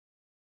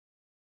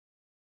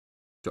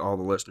To all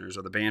the listeners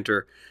of the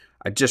banter.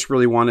 I just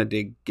really wanted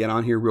to get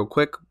on here real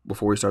quick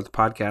before we start the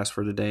podcast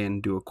for today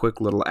and do a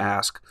quick little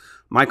ask.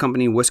 My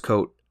company,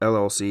 Wiscoat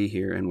LLC,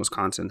 here in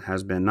Wisconsin,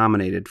 has been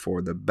nominated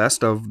for the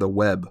Best of the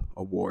Web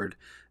Award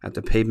at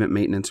the Pavement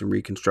Maintenance and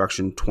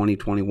Reconstruction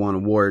 2021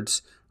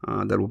 Awards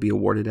that will be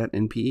awarded at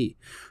NPE.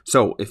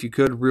 So if you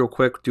could real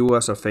quick do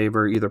us a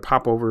favor, either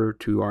pop over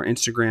to our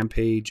Instagram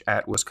page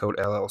at Wiscoat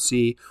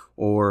LLC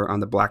or on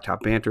the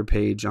Blacktop Banter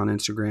page on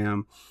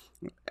Instagram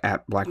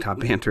at Blacktop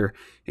Banter,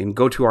 and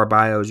go to our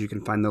bios. You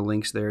can find the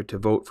links there to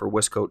vote for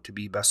Wiscoat to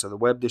be Best of the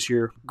Web this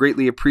year.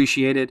 Greatly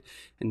appreciated,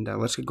 and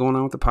let's get going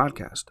on with the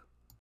podcast.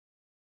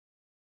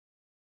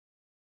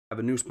 I have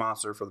a new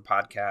sponsor for the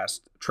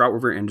podcast, Trout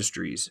River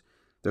Industries.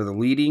 They're the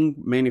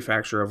leading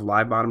manufacturer of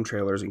live bottom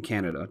trailers in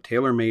Canada,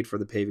 tailor-made for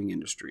the paving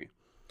industry.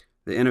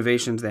 The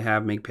innovations they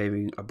have make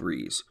paving a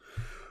breeze.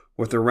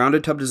 With their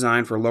rounded tub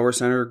design for lower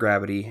center of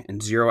gravity and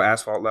zero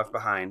asphalt left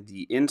behind,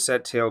 the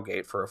inset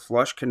tailgate for a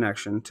flush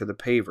connection to the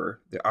paver,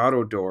 the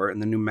auto door,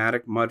 and the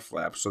pneumatic mud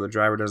flaps so the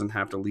driver doesn't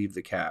have to leave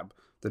the cab,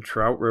 the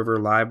Trout River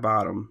Live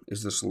Bottom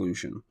is the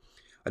solution.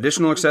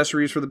 Additional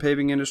accessories for the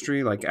paving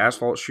industry like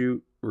asphalt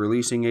chute,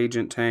 releasing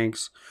agent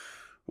tanks,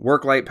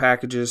 work light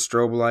packages,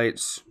 strobe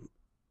lights,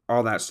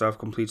 all that stuff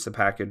completes the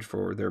package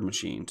for their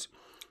machines.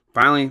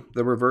 Finally,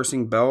 the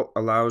reversing belt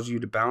allows you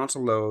to balance a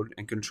load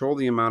and control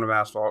the amount of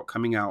asphalt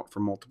coming out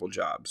for multiple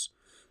jobs.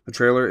 The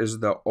trailer is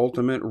the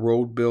ultimate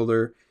road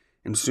builder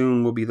and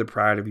soon will be the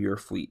pride of your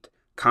fleet.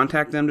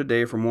 Contact them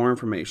today for more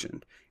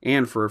information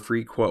and for a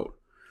free quote.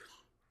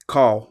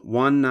 Call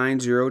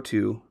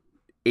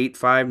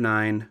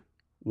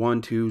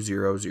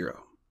 1-902-859-1200.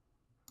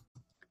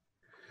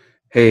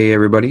 Hey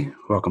everybody,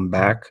 welcome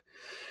back.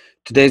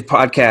 Today's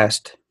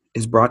podcast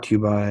is brought to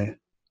you by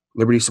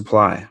Liberty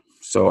Supply.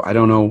 So I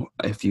don't know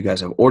if you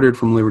guys have ordered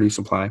from Liberty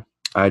Supply.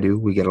 I do.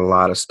 We get a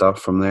lot of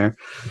stuff from there.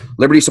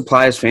 Liberty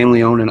Supply is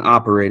family owned and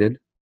operated.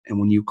 And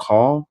when you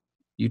call,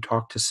 you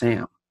talk to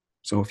Sam.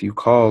 So if you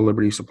call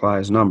Liberty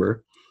Supply's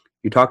number,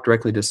 you talk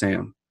directly to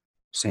Sam.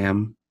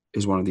 Sam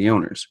is one of the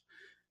owners.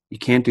 You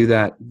can't do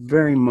that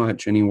very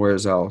much anywhere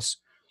else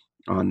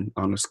on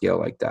a scale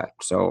like that.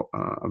 So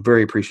I'm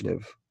very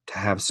appreciative to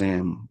have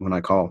Sam when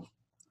I call.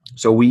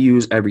 So we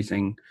use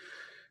everything.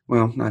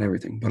 Well, not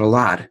everything, but a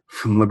lot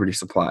from Liberty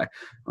Supply.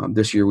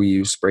 This year we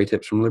used spray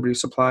tips from Liberty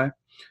Supply.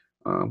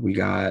 We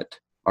got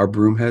our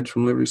broom heads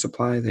from Liberty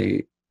Supply.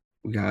 We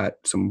got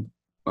some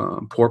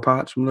pour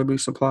pots from Liberty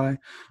Supply,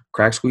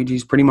 crack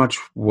squeegees, pretty much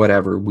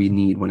whatever we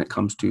need when it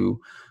comes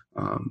to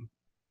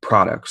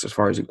products as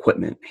far as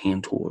equipment,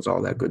 hand tools,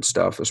 all that good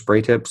stuff. The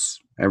spray tips,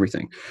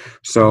 everything.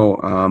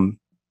 So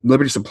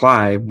Liberty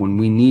Supply, when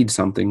we need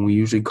something, we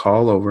usually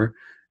call over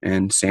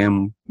and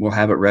Sam will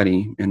have it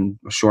ready in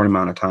a short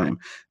amount of time.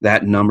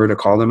 That number to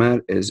call them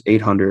at is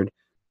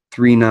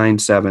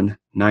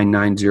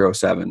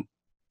 800-397-9907.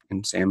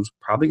 And Sam's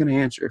probably going to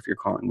answer if you're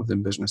calling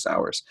within business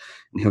hours.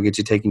 And he'll get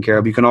you taken care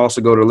of. You can also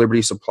go to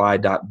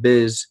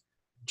libertysupply.biz,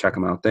 check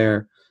them out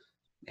there,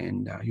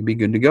 and you'll be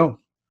good to go.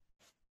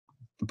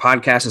 The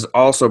podcast is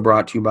also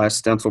brought to you by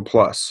Stencil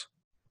Plus.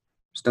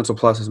 Stencil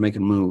Plus is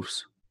making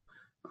moves.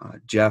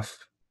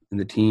 Jeff and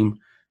the team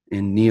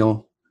and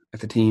Neil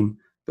at the team,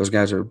 those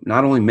guys are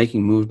not only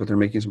making moves, but they're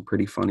making some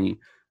pretty funny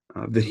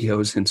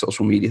videos and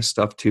social media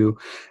stuff too,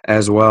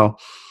 as well.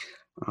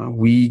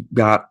 We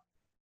got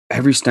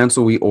every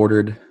stencil we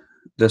ordered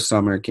this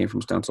summer came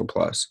from Stencil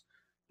Plus.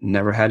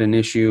 Never had an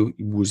issue.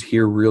 It was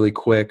here really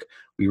quick.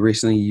 We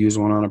recently used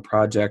one on a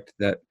project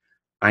that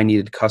I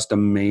needed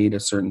custom made, a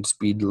certain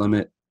speed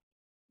limit,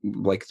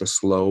 like the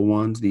slow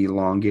ones, the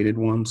elongated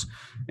ones,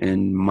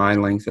 and my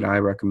length that I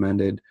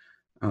recommended,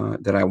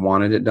 that I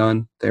wanted it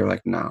done. They were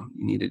like, no,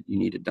 you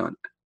need it done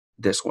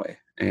this way.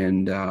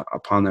 And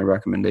upon their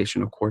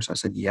recommendation, of course, I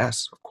said,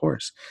 yes, of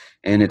course.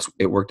 And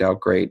it worked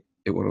out great.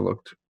 It would have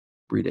looked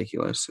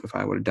ridiculous if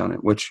I would have done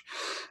it, which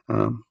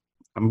I'm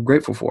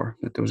grateful for,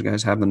 that those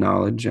guys have the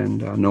knowledge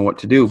and know what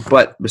to do.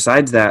 But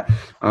besides that,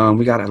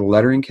 we got a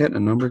lettering kit, a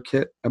number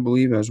kit, I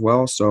believe, as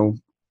well. So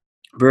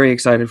very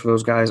excited for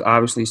those guys.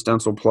 Obviously,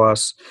 Stencil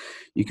Plus,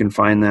 you can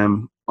find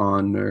them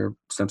on their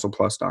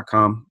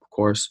stencilplus.com, of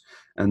course,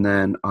 and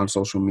then on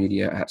social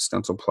media at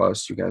Stencil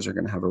Plus. You guys are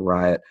going to have a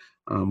riot.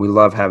 We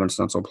love having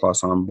Stencil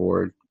Plus on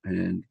board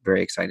and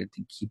very excited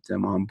to keep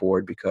them on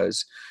board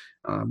because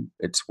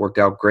it's worked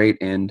out great.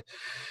 And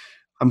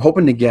I'm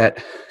hoping to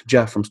get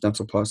Jeff from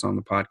Stencil Plus on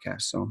the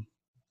podcast. So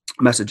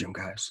message him,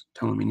 guys.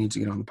 Tell him he needs to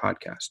get on the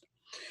podcast.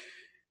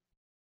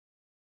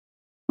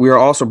 We are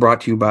also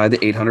brought to you by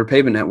the 800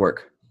 Pavement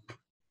Network.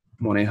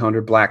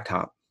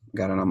 1-800-BLACKTOP.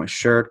 Got it on my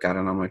shirt, got it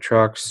on my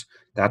trucks.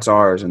 That's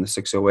ours in the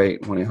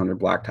 608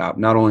 1-800-BLACKTOP.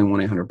 Not only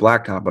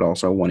 1-800-BLACKTOP, but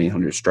also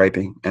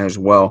 1-800-STRIPING as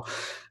well.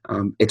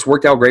 It's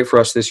worked out great for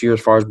us this year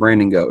as far as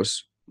branding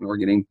goes. We're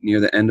getting near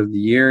the end of the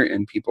year,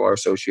 and people are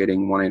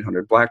associating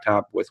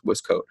 1-800-BLACKTOP with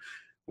Wiscoat,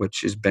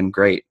 which has been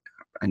great.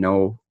 I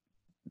know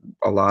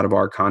a lot of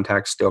our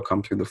contacts still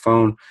come through the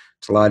phone.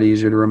 It's a lot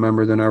easier to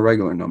remember than our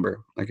regular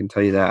number. I can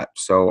tell you that.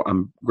 So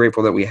I'm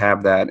grateful that we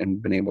have that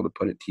and been able to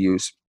put it to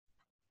use.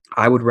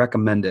 I would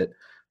recommend it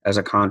as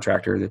a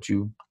contractor that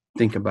you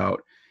think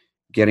about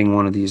getting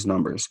one of these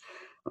numbers.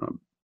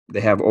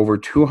 They have over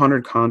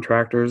 200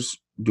 contractors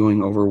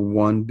doing over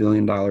 $1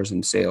 billion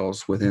in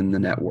sales within the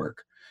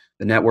network.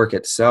 The network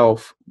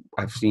itself,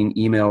 I've seen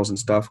emails and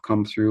stuff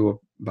come through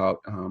about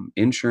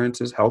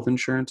insurances, health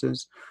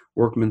insurances,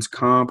 workman's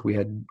comp. We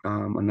had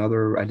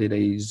I did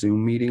a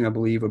Zoom meeting, I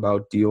believe,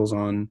 about deals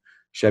on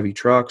Chevy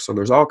trucks. So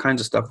there's all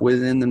kinds of stuff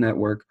within the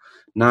network,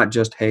 not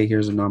just, hey,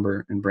 here's a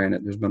number and brand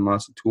it. There's been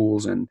lots of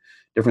tools and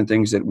different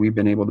things that we've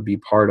been able to be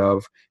part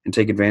of and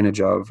take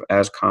advantage of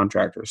as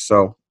contractors.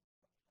 So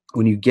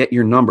when you get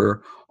your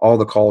number, all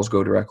the calls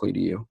go directly to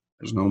you.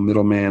 There's no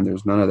middleman.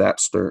 There's none of that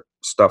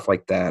stuff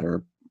like that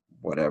or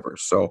whatever.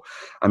 So,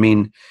 I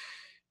mean,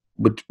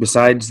 but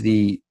besides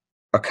the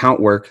account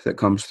work that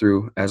comes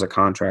through as a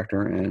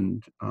contractor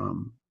and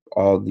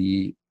all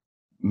the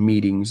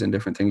meetings and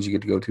different things you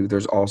get to go to,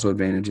 there's also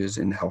advantages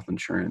in health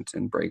insurance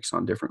and breaks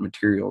on different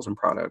materials and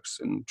products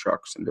and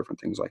trucks and different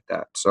things like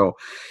that. So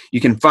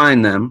you can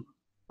find them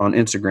on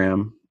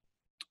Instagram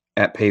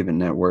at Pavement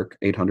Network,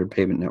 800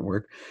 Pavement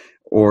Network,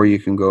 or you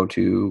can go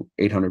to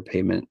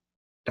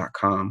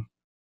 800pavement.com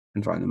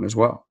and find them as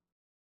well.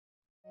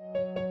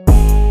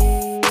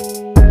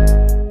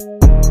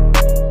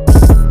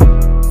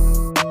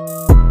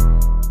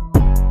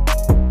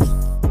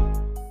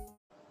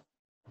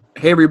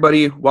 Hey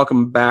everybody,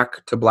 welcome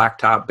back to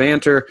Blacktop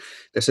Banter.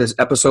 This is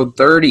episode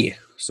 30,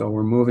 so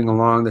we're moving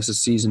along. This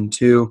is season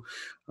 2.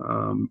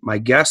 My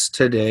guest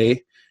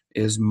today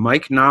is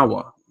Mike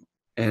Nawa.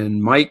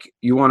 And Mike,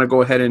 you want to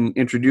go ahead and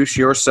introduce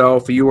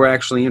yourself? You were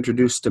actually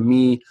introduced to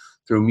me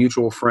through a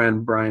mutual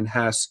friend, Brian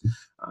Hess,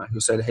 who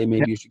said, hey,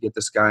 maybe you should get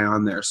this guy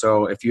on there.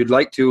 So if you'd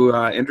like to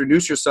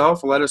introduce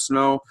yourself, let us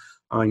know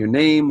your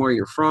name, where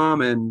you're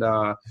from, and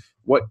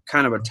what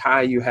kind of a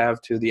tie you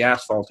have to the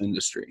asphalt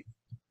industry.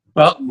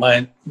 Well,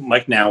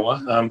 Mike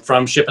Nawa. I'm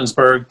from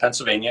Shippensburg,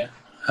 Pennsylvania,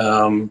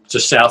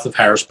 just south of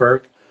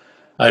Harrisburg.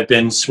 I've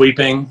been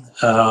sweeping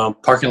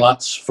parking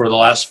lots for the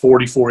last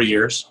 44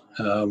 years.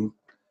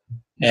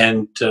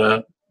 And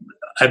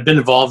I've been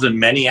involved in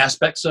many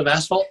aspects of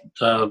asphalt,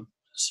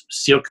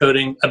 seal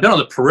coating. I've been on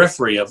the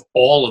periphery of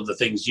all of the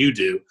things you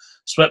do.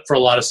 Swept for a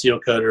lot of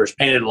seal coaters,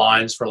 painted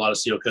lines for a lot of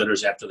seal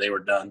coaters after they were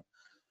done.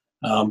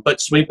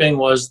 But sweeping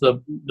was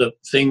the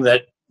thing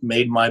that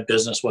made my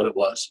business what it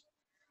was.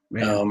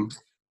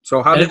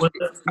 So how did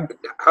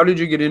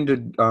you get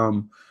into?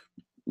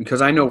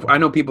 Because I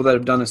know people that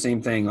have done the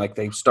same thing. Like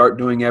they start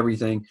doing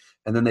everything,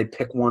 and then they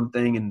pick one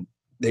thing and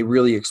they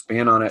really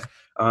expand on it.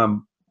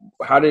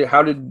 How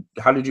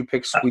did you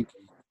pick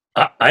sweeping?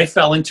 I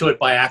fell into it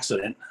by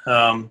accident.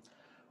 My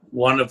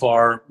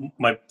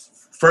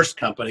first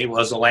company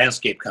was a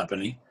landscape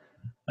company,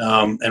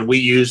 and we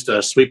used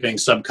a sweeping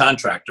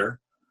subcontractor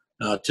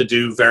to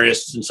do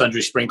various and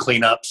sundry spring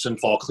cleanups and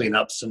fall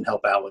cleanups and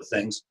help out with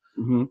things.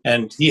 Mm-hmm.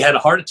 And he had a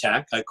heart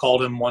attack. I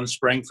called him one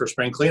spring for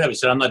spring cleanup. He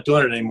said, I'm not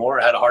doing it anymore.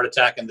 I had a heart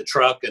attack in the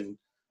truck and,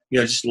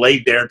 just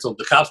laid there until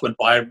the cops went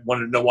by. I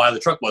wanted to know why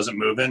the truck wasn't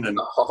moving. And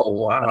oh,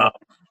 wow.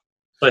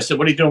 So I said,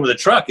 what are you doing with the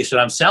truck? He said,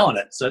 I'm selling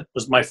it. So it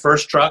was my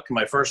first truck,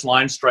 my first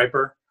line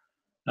striper,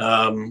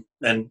 and,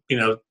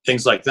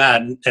 things like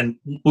that. And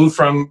moved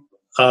from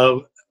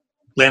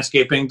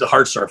landscaping to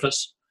hard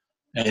surface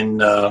in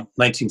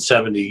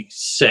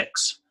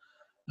 1976.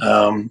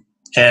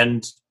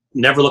 And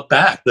never looked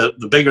back.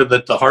 The bigger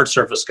that the hard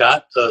surface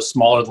got, the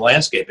smaller the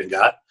landscaping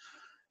got.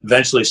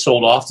 Eventually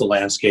sold off the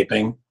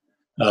landscaping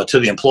to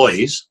the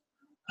employees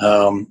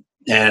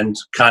and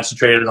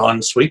concentrated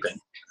on sweeping.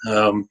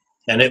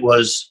 And it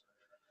was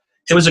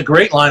a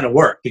great line of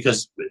work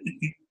because,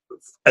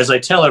 as I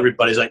tell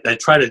everybody, I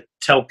try to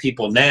tell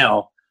people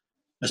now,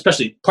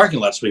 especially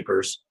parking lot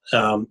sweepers,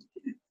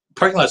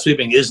 parking lot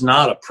sweeping is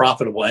not a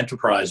profitable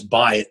enterprise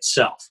by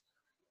itself.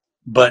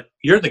 But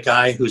you're the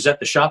guy who's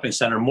at the shopping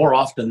center more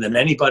often than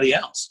anybody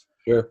else.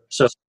 Sure.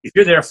 So if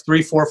you're there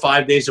 3, 4,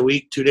 5 days a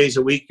week, 2 days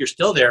a week, you're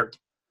still there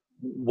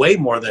way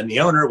more than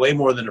the owner, way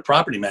more than the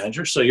property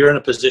manager. So you're in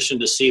a position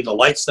to see the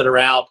lights that are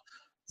out,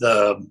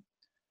 the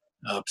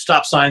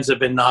stop signs have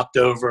been knocked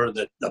over,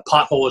 the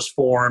pothole is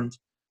formed.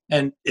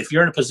 And if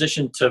you're in a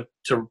position to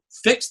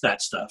fix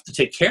that stuff, to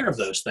take care of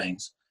those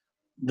things,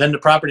 then the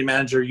property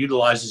manager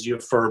utilizes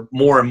you for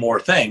more and more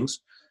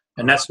things.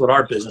 And that's what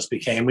our business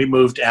became. We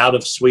moved out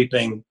of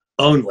sweeping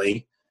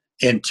only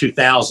in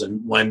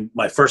 2000 when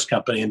my first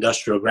company,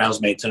 Industrial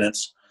Grounds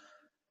Maintenance,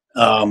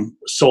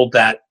 sold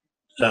that.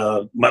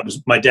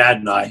 My dad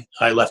and I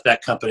left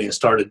that company and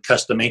started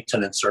custom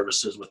maintenance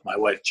services with my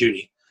wife,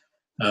 Judy.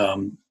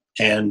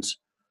 And,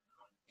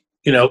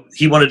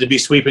 he wanted to be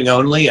sweeping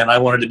only and I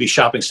wanted to be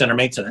shopping center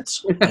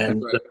maintenance.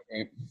 And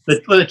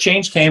the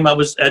change came. I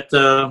was at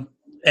the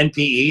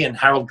NPE and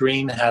Harold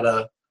Green had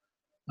a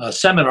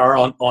seminar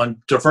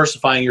on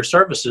diversifying your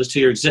services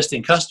to your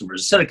existing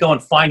customers. Instead of going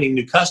finding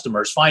new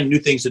customers, find new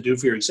things to do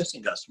for your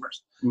existing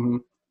customers. Mm-hmm.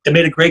 It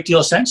made a great deal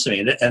of sense to me.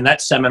 And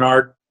that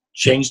seminar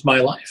changed my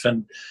life.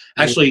 And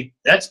actually,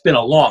 that's been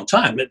a long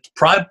time.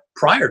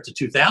 Prior to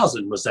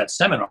 2000 was that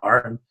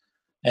seminar.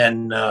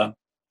 And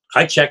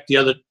I checked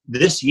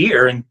this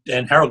year,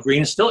 and Harold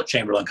Green is still at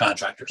Chamberlain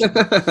Contractors.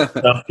 I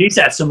So he's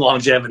had some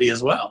longevity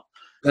as well.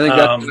 think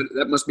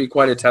that must be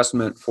quite a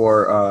testament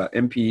for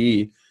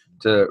MPE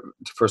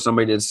for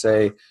somebody to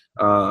say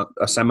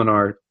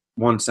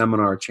one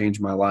seminar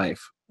changed my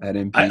life at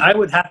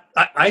MPE.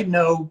 I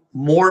know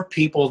more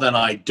people than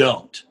I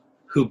don't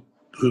who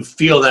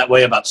feel that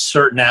way about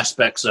certain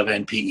aspects of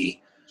NPE.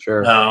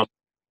 Sure.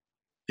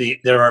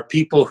 There are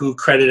people who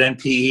credit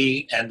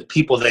NPE and the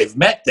people they've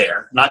met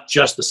there, not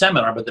just the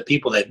seminar, but the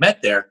people they've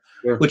met there,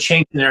 Sure. would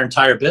change their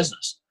entire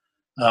business.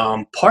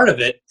 Part of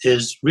it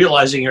is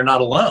realizing you're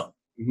not alone.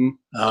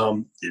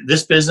 Mm-hmm.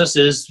 This business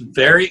is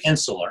very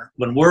insular.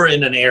 When we're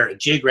in a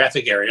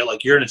geographic area,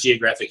 like you're in a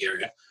geographic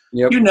area,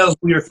 Yep. you know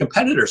who your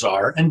competitors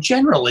are, and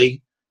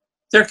generally,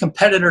 they're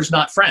competitors,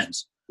 not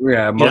friends.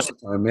 Yeah, most of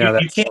the time. Yeah,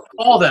 You can't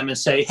call them and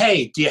say,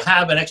 "Hey, do you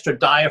have an extra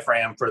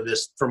diaphragm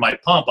for my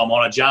pump? I'm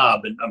on a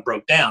job and I'm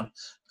broke down."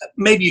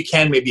 Maybe you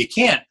can, maybe you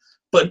can't.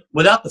 But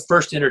without the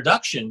first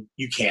introduction,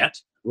 you can't.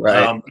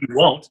 right. You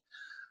won't.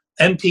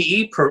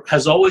 MPE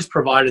has always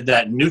provided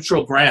that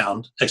neutral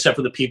ground, except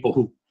for the people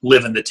who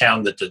live in the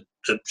town that the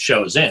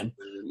show is in,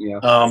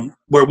 Yeah.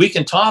 where we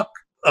can talk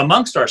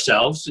amongst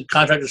ourselves.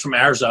 Contractors from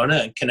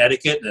Arizona and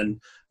Connecticut and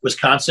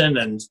Wisconsin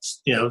and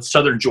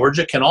southern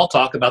Georgia can all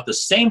talk about the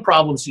same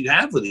problems you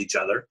have with each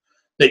other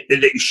that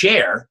you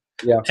share.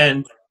 Yeah.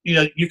 And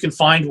you can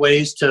find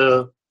ways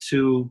to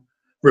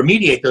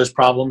remediate those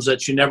problems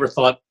that you never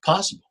thought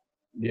possible.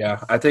 Yeah,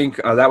 I think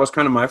that was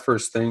kind of my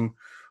first thing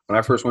when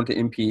I first went to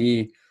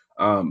MPE.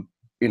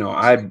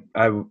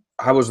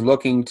 I was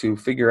looking to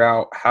figure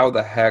out how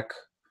the heck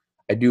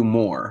I do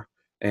more,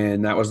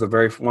 and that was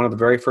one of the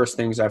very first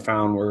things I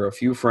found were a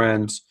few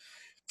friends.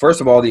 First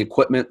of all, the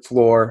equipment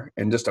floor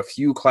and just a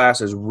few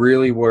classes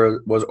really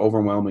was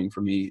overwhelming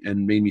for me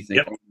and made me think,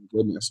 Yep. oh my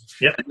goodness.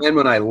 Yep. And then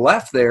when I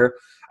left there,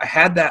 I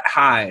had that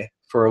high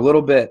for a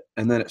little bit,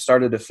 and then it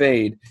started to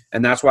fade.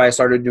 And that's why I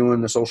started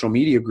doing the social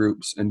media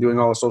groups and doing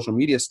all the social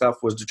media stuff,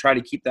 was to try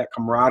to keep that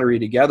camaraderie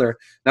together.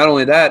 Not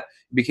only that,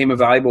 it became a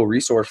valuable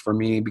resource for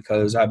me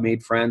because I've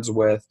made friends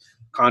with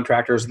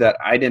contractors that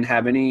I didn't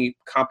have any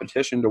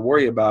competition to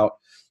worry about,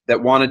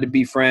 that wanted to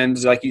be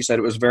friends. Like you said,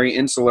 it was very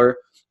insular.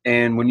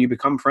 And when you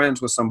become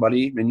friends with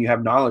somebody and you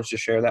have knowledge to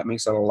share, that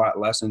makes it a lot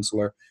less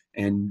insular,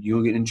 and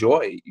you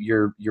enjoy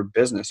your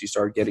business. You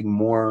start getting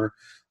more,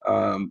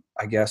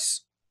 I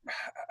guess,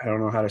 I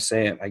don't know how to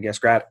say it, I guess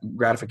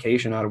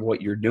gratification out of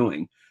what you're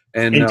doing.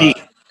 And, Indeed.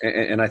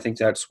 And I think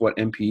that's what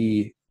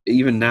MPE,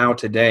 even now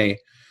today,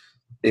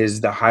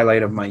 is the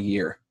highlight of my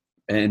year.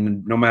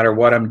 And no matter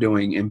what I'm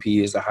doing,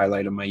 MPE is the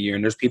highlight of my year.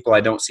 And there's people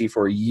I don't see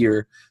for a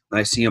year, and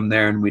I see them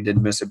there, and we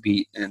didn't miss a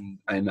beat, and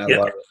I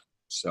love it.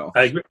 So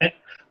I agree.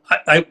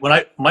 I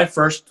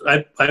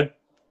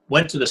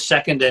went to the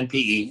second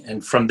NPE,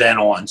 and from then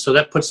on, so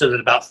that puts it at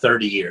about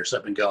 30 years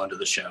I've been going to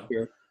the show.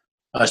 Sure.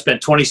 I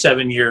spent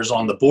 27 years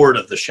on the board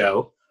of the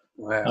show.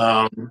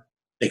 Wow.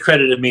 They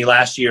credited me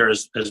last year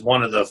as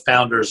one of the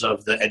founders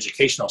of the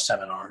educational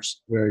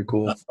seminars. Very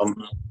cool.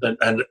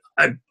 And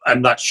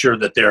I'm not sure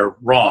that they're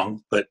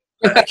wrong, but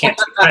I can't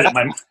take credit.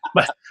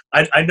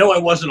 I know I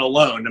wasn't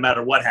alone, no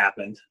matter what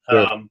happened.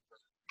 Sure.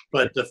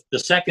 But the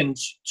second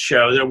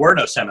show, there were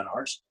no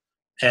seminars.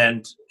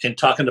 And in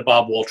talking to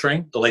Bob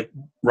Woltering, the late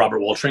Robert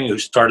Woltering, who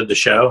started the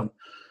show,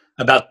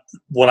 about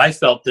what I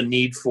felt the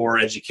need for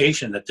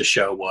education at the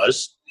show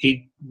was,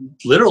 he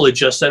literally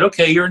just said,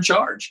 "Okay, you're in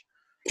charge."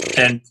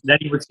 And then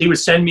he would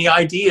send me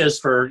ideas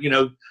for,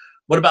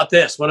 what about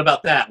this? What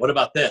about that? What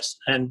about this?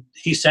 And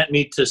he sent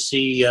me to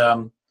see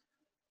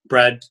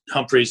Brad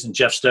Humphreys and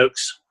Jeff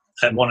Stokes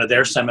at one of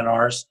their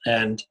seminars,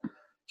 and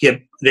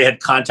they had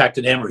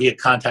contacted him, or he had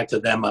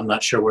contacted them. I'm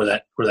not sure where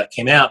that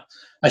came out.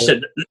 I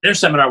said, their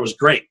seminar was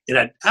great. It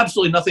had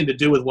absolutely nothing to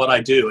do with what I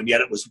do, and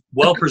yet it was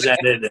well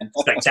presented and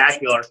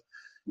spectacular.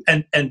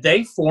 And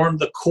they formed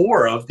the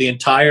core of the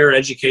entire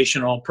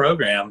educational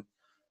program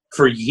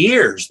for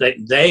years.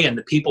 They and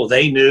the people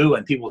they knew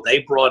and people they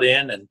brought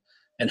in,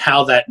 and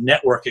how that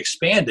network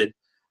expanded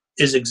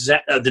is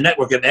the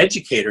network of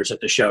educators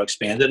at the show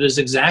expanded is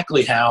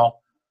exactly how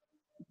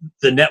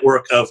the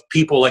network of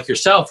people like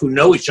yourself who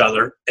know each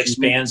other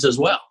expands as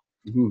well.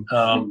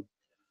 Mm-hmm.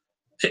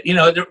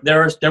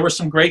 There were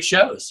some great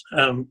shows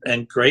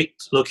and great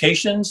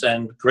locations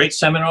and great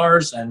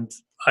seminars, and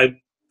I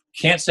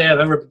can't say I've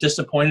ever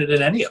disappointed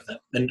in any of them,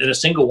 in a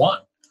single one.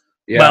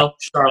 Yeah. Well,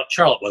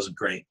 Charlotte wasn't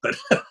great, but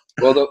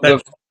well,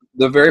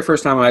 the very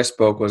first time I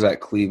spoke was at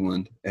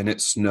Cleveland, and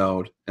it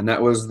snowed, and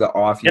that was the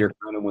off year,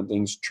 kind of when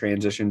things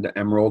transitioned to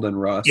Emerald and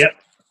Rust. Yep.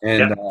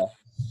 And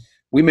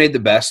we made the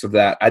best of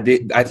that.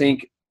 I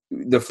think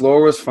the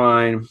floor was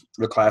fine,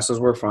 the classes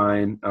were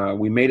fine.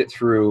 We made it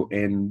through,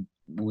 and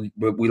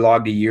we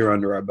logged a year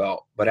under our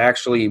belt. But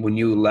actually, when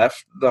you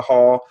left the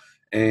hall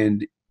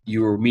and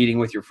you were meeting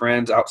with your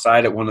friends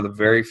outside at one of the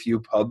very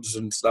few pubs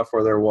and stuff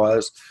where there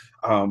was,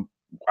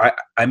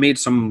 I made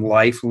some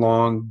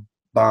lifelong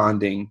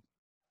bonding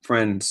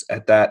friends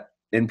at that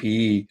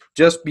NPE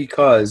just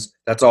because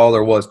that's all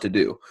there was to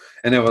do.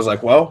 And it was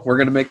like, well, we're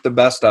going to make the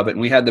best of it.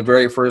 And we had the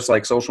very first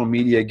like social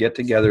media get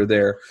together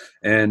there.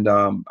 And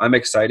I'm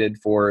excited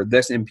for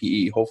this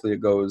NPE. Hopefully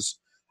it goes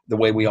the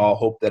way we all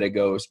hope that it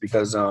goes,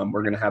 because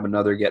we're going to have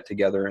another get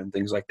together and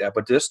things like that.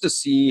 But just to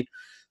see,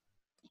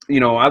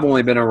 I've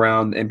only been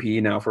around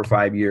NPE now for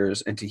 5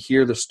 years, and to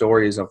hear the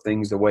stories of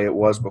things the way it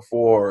was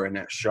before, and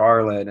at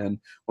Charlotte, and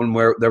when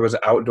there was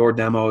outdoor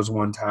demos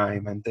one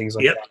time and things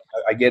like that,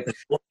 I get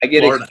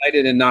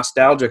excited and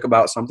nostalgic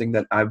about something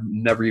that I've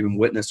never even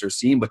witnessed or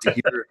seen. But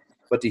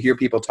to hear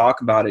people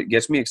talk about it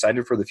gets me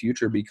excited for the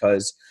future,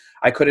 because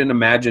I couldn't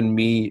imagine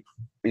me,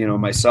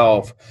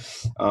 myself,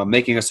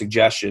 making a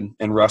suggestion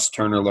and Russ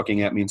Turner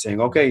looking at me and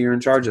saying, "Okay, you're in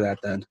charge of that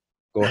then.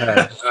 Go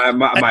ahead."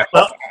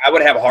 I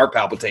would have heart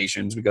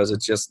palpitations, because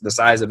it's just the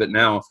size of it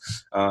now.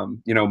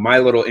 My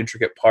little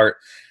intricate part,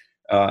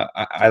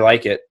 I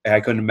like it. I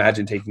couldn't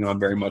imagine taking on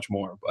very much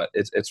more, but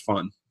it's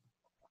fun.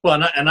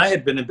 Well, and I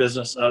had been in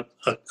business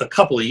a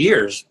couple of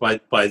years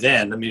by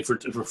then. I mean, if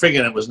we're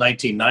figuring it was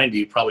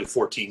 1990, probably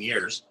 14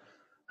 years.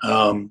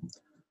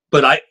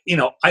 But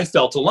I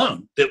felt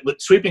alone.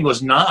 That sweeping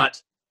was not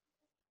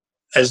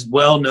as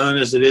well known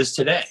as it is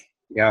today.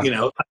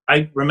 Yeah.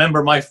 I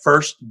remember my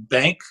first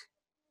bank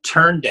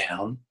turned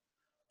down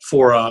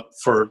for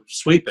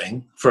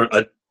sweeping for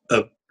a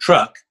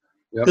truck.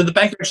 Yep. The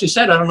bank actually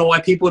said, "I don't know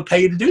why people would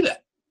pay you to do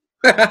that."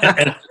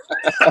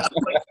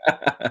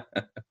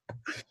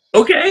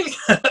 Okay.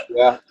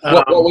 Yeah.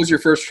 What was your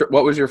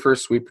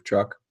first sweeper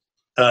truck?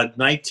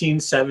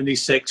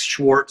 1976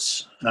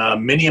 Schwartz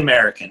Mini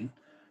American,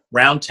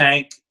 round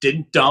tank,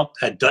 didn't dump,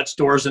 had Dutch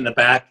doors in the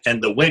back,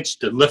 and the winch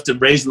to lift and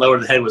raise and lower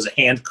the head was a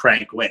hand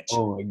crank winch.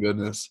 Oh my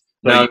goodness!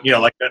 Now,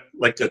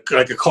 like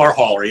a car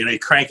hauler. You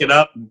crank it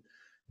up, and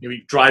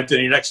you drive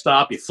to your next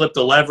stop. You flip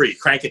the lever, you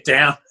crank it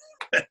down.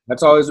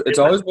 It's always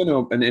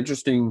been an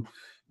interesting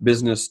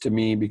business to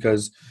me,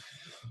 because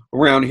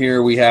around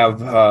here we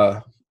have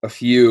a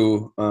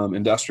few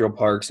industrial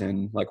parks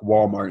and like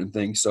Walmart and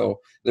things. So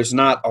there's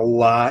not a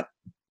lot,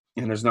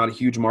 and there's not a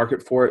huge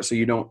market for it.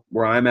 So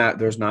where I'm at,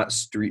 there's not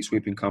street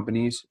sweeping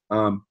companies.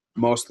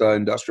 Most of the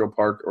industrial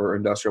park or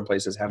industrial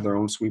places have their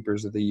own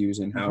sweepers that they use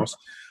in-house.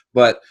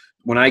 But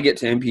when I get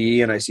to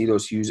NPE and I see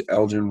those huge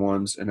Elgin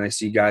ones, and I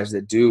see guys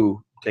that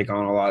do take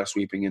on a lot of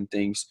sweeping and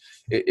things,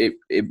 it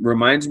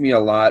reminds me a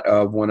lot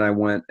of when I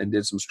went and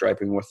did some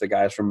striping with the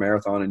guys from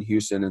Marathon in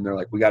Houston, and they're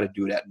like, "We got to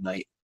do it at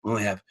night. We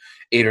only have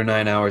 8 or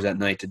 9 hours at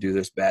night to do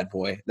this bad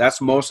boy."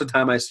 That's most of the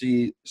time I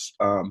see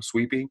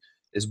sweeping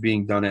is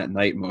being done at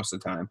night most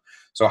of the time.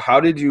 So how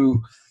did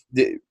you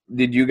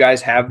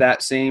guys have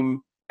that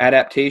same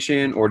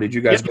adaptation, or did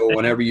you guys go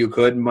whenever you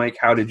could? Mike,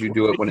 how did you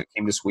do it when it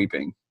came to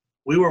sweeping?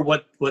 We were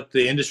what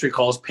the industry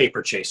calls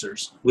paper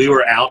chasers. We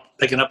were out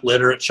picking up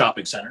litter at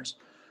shopping centers.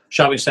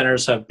 Shopping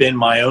centers have been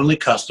my only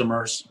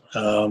customers.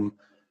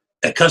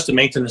 At Custom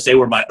Maintenance, they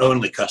were my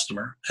only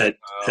customer. At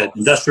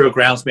Industrial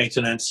Grounds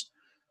Maintenance,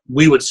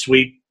 we would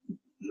sweep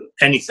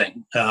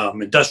anything.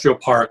 Industrial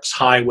parks,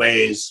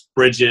 highways,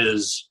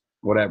 bridges,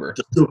 whatever.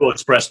 The Schuylkill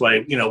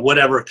Expressway,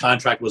 whatever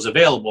contract was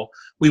available,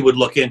 we would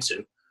look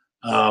into.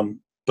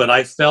 But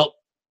I felt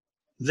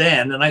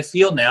then, and I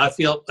feel now,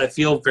 I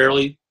feel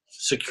fairly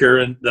secure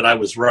in that I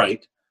was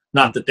right.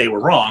 Not that they were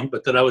wrong,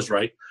 but that I was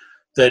right.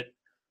 That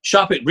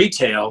shop at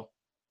retail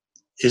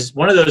is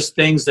one of those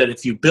things that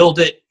if you build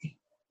it,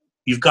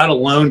 you've got a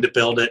loan to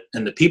build it,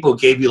 and the people who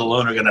gave you the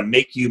loan are going to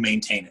make you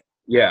maintain it.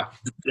 Yeah.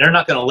 They're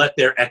not going to let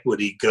their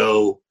equity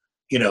go,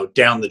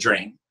 down the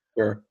drain.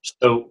 Sure.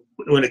 So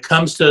when it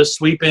comes to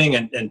sweeping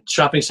and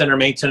shopping center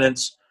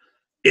maintenance,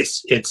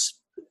 it's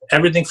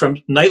everything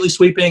from nightly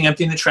sweeping,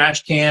 emptying the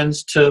trash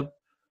cans, to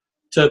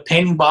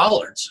painting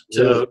bollards,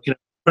 to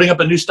putting up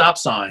a new stop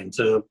sign,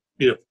 to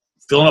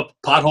filling up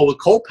a pothole with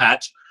coal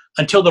patch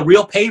until the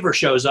real paver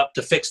shows up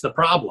to fix the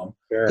problem.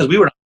 Because we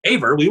were not a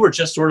paver, we were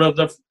just sort of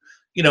the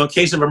in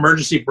case of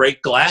emergency,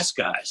 break glass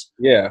guys.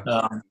 Yeah.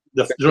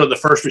 The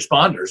first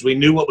responders. We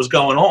knew what was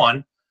going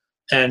on,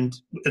 and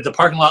if the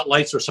parking lot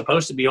lights are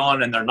supposed to be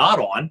on and they're not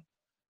on,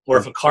 or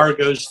if a car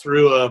goes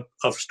through a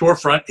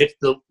storefront, hits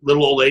the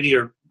little old lady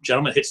or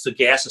gentleman, hits the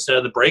gas instead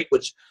of the brake,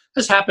 which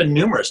has happened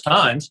numerous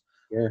times.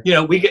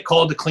 Yeah. We get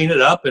called to clean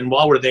it up, and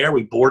while we're there,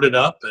 we board it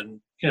up, and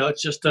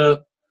it's just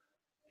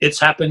it's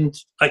happened.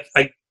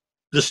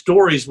 The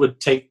stories would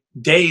take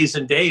days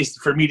and days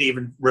for me to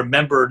even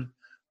remember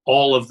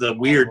all of the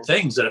weird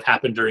things that have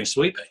happened during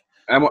sweeping.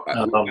 I want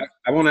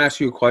to ask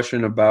you a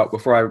question about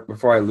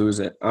before I lose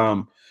it.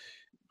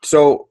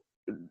 So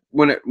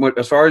when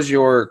as far as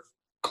your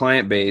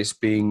client base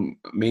being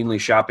mainly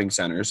shopping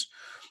centers,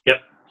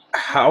 yep.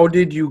 How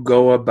did you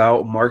go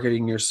about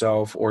marketing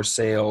yourself or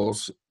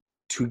sales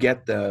to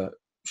get the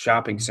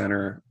shopping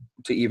center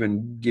to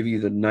even give you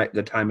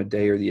the time of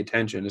day or the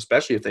attention,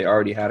 especially if they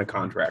already had a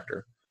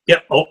contractor?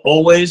 Yep,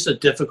 always a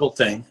difficult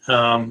thing.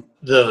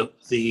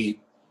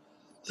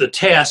 The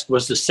task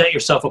was to set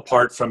yourself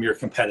apart from your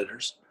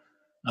competitors.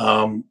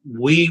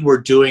 We were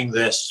doing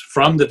this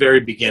from the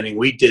very beginning.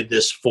 We did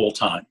this full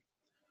time.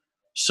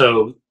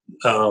 So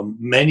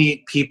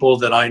many people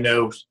that I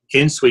know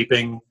in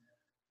sweeping,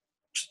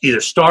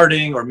 either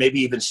starting or maybe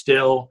even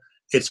still,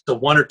 it's a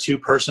 1 or 2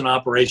 person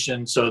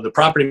operation. So the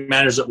property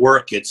manager's at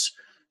work. It's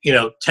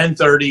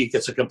 10:30.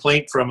 Gets a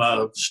complaint from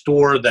a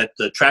store that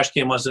the trash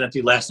can wasn't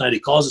empty last night. He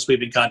calls the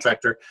sweeping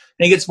contractor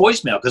and he gets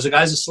voicemail because the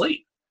guy's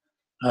asleep.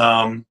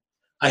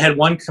 I had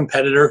one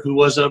competitor who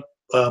was a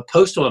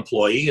postal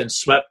employee and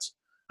swept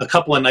a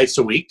couple of nights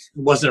a week.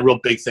 It wasn't a real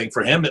big thing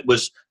for him. It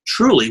was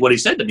truly what he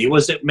said to me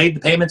was it made the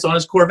payments on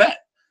his Corvette.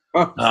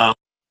 Huh.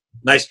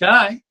 Nice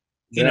guy,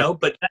 Yeah.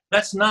 but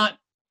that's not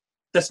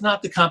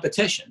the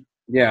competition.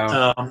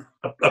 Yeah.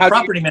 A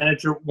property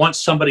manager wants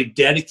somebody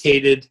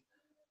dedicated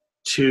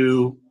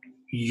to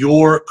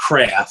your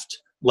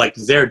craft like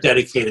they're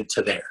dedicated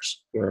to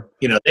theirs. Sure.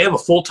 They have a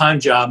full-time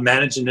job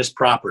managing this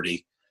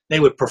property. They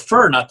would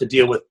prefer not to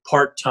deal with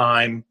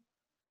part-time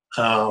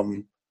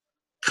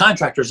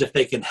contractors if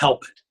they can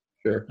help it.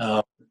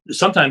 Sure.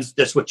 Sometimes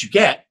that's what you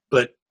get,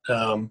 but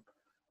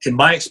in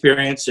my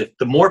experience, if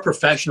the more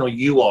professional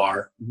you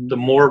are, the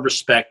more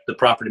respect the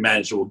property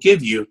manager will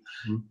give you.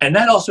 And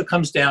that also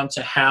comes down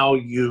to how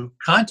you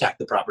contact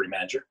the property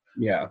manager.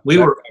 Yeah. We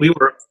were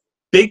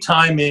big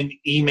time in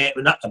email,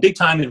 not a big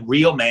time in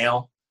real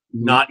mail,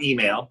 not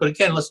email. But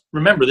again, let's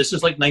remember, this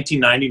is like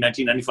 1990,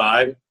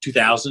 1995,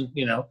 2000,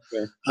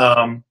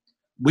 Sure.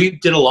 We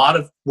did a lot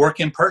of work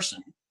in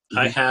person.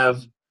 I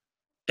have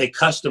a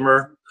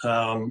customer,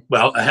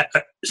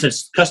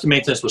 since custom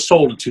maintenance was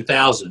sold in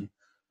 2000,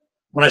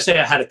 when I say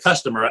I had a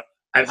customer,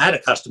 I've had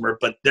a customer,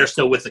 but they're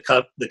still with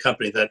the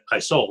company that I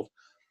sold.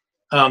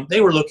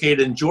 They were located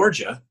in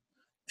Georgia,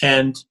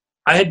 and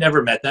I had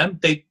never met them.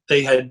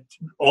 They had,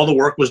 all the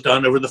work was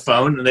done over the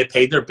phone, and they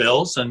paid their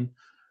bills. And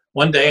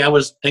one day I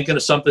was thinking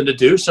of something to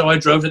do, so I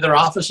drove to their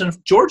office in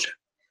Georgia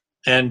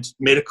and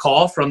made a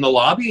call from the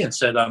lobby and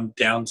said, I'm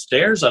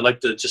downstairs. I'd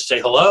like to just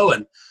say hello.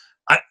 And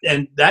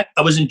I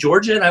was in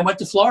Georgia, and I went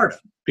to Florida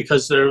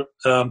because their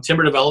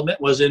timber development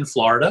was in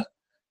Florida.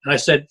 And I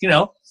said,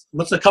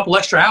 what's a couple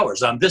extra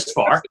hours? I'm this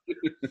far.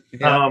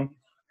 Yeah.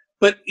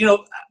 But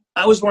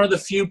I was one of the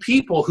few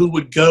people who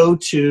would go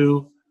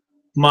to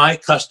my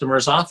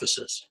customers'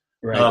 offices.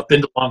 Right. I've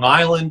been to Long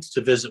Island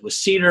to visit with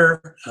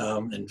Cedar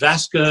and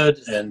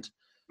Vasgood. And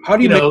How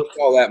do you manage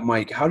all that,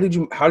 Mike? How did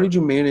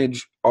you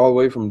manage all the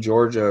way from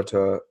Georgia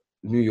to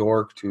New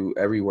York to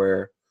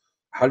everywhere?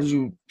 How did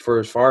you, for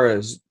as far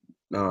as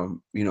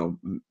the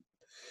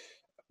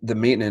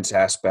maintenance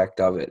aspect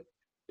of it?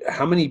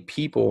 How many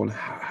people and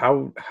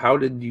how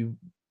did you?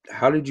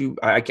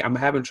 I'm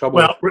having trouble.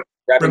 Well,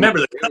 remember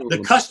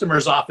the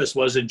customer's office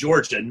was in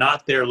Georgia,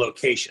 not their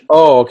location.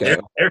 Oh, okay.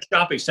 Their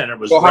shopping center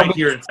was right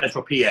here in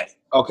Central PA.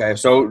 Okay,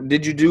 so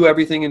did you do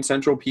everything in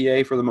Central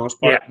PA for the most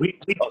part? Yeah,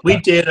 we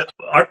did.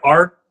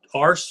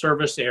 Our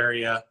service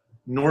area,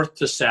 north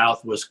to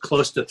south, was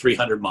close to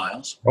 300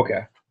 miles.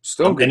 Okay,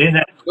 still good.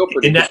 And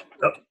in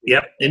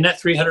that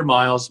 300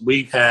 miles,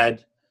 we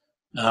had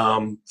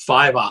 5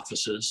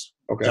 offices.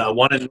 Okay.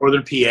 One in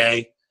northern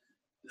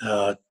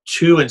PA,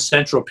 2 in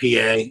central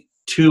PA,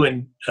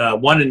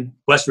 1 in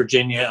West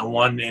Virginia, and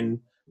 1 in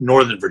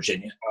northern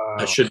Virginia. Wow.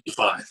 That should be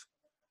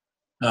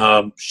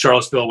 5.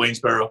 Charlottesville,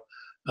 Waynesboro.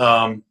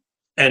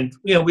 And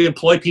we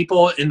employ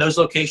people in those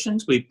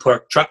locations. We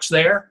park trucks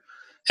there,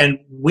 and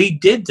we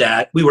did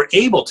that. We were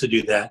able to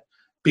do that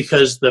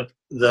because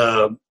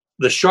the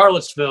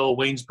Charlottesville,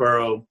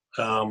 Waynesboro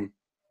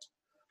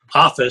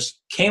office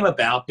came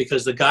about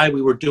because the guy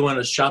we were doing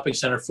a shopping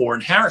center for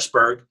in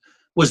Harrisburg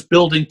was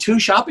building 2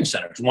 shopping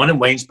centers, one in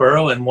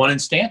Waynesboro and one in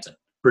Stanton,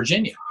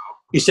 Virginia.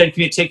 He said,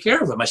 "Can you take care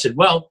of them?" I said,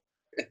 "Well,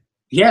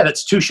 yeah,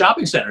 that's 2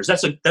 shopping centers.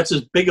 That's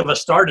as big of a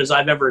start as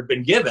I've ever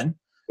been given."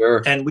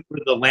 Sure. And we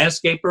were the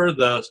landscaper,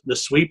 the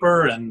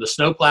sweeper, and the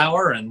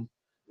snowplower, and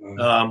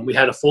we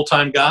had a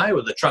full-time guy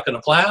with a truck and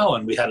a plow,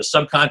 and we had a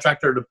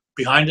subcontractor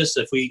behind us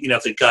if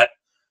it got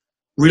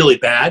really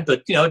bad.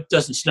 But it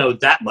doesn't snow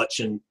that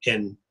much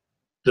in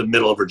the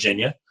middle of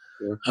Virginia.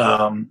 Sure.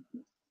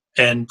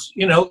 And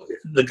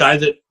the guy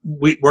that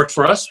worked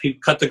for us, he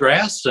cut the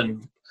grass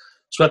and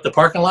swept the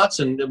parking lots.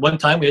 And at one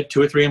time we had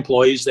 2 or 3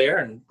 employees there,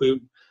 and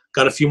we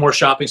got a few more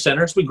shopping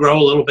centers. We grow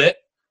a little bit.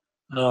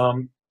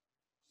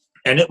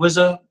 And it was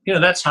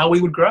that's how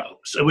we would grow.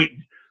 So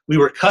we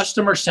were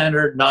customer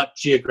centered, not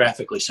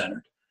geographically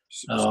centered.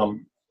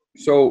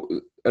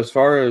 So as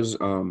far as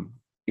I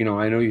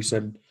know you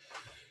said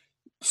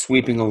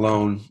sweeping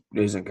alone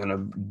isn't going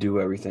to do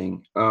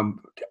everything.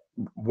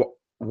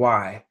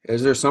 Why?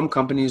 Is there some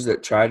companies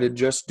that try to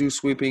just do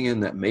sweeping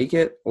and that make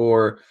it,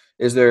 or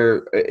is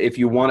there, if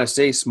you want to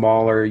say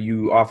smaller,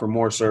 you offer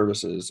more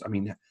services? I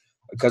mean,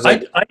 because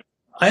I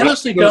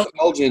honestly don't.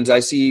 Elgins,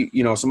 I see,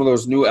 some of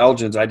those new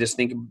Elgins, I just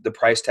think of the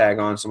price tag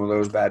on some of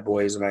those bad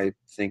boys, and I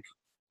think,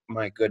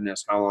 my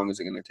goodness, how long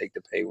is it going to take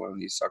to pay one of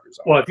these suckers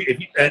off? Well,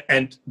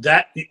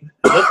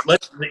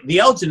 the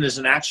Elgin is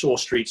an actual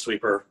street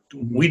sweeper.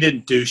 We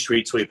didn't do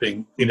street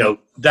sweeping.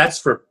 That's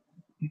for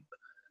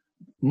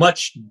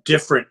much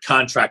different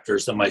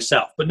contractors than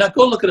myself. But now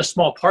go look at a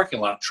small parking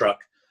lot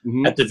truck.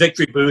 Mhm. at the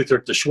Victory booth or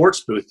at the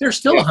Schwartz booth, they're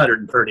still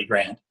 130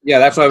 grand. Yeah,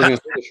 that's what I was going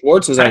to say.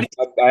 Schwartz is. I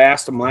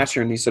asked him last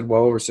year, and he said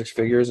well over 6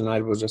 figures, and I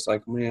was just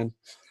like, man,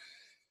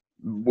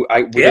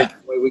 there's no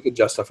way we could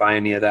justify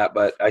any of that.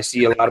 But I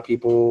see a lot of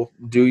people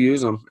do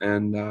use them,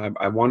 and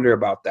I wonder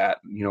about that.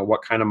 You know,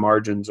 what kind of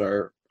margins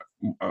are?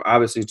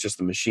 Obviously, it's just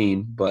the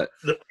machine, but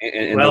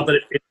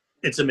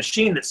it's a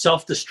machine that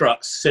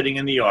self-destructs sitting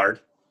in the yard.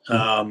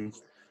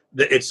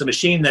 It's a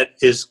machine that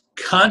is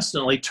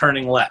constantly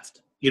turning left.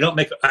 You don't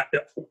make.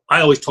 I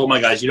always told my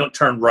guys, you don't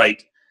turn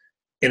right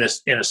in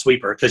a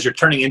sweeper because you're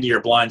turning into your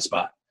blind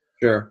spot.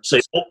 Sure. So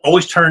you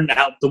always turn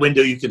out the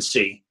window you can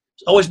see.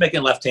 Always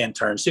making left-hand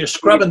turns. So you're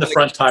scrubbing the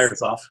front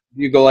tires off.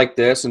 You go like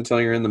this until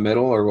you're in the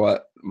middle, or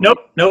what?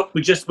 Nope.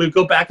 We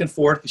go back and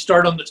forth. You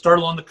start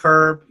along the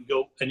curb.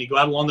 You go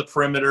out along the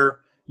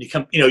perimeter. You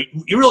come.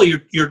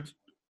 You're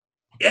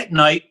at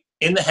night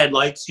in the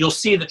headlights. You'll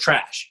see the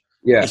trash.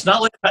 Yeah. It's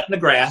not like cutting the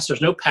grass.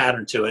 There's no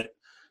pattern to it.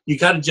 You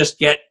got to just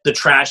get the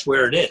trash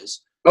where it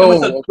is.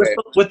 With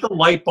the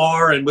light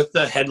bar and with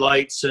the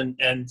headlights,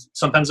 and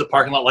sometimes the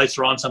parking lot lights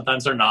are on,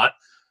 sometimes they're not.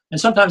 And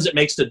sometimes it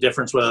makes the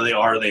difference whether they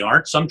are or they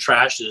aren't. Some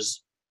trash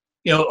is,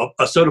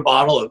 a soda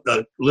bottle,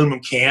 a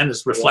aluminum can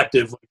is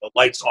reflective when the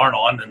lights aren't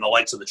on and the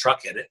lights of the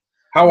truck hit it.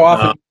 How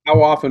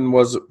often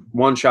was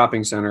one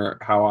shopping center?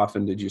 How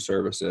often did you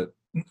service it?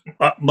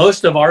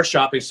 Most of our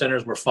shopping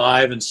centers were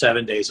 5 and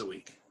 7 days a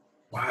week.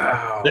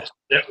 Wow.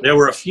 There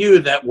were a few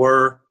that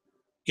were,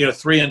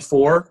 3 and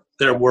 4.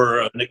 There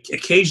were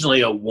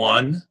occasionally a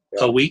 1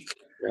 a week.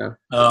 Yeah.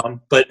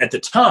 But at the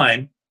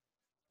time,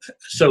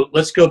 so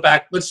let's go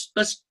back. Let's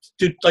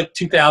do like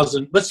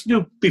 2000. Let's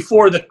do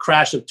before the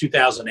crash of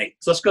 2008.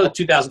 So let's go to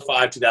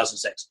 2005,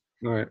 2006.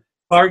 All right.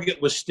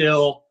 Target was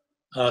still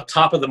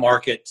top of the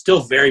market,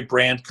 still very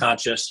brand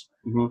conscious.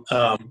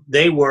 Mm-hmm.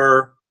 They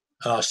were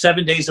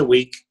 7 days a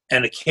week,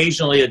 and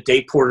occasionally a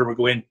day porter would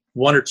go in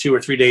 1 or 2 or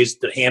 3 days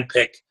to hand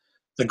pick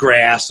the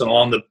grass and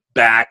along the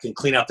back and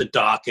clean out the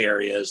dock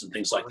areas and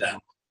things like that.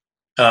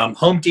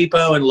 Home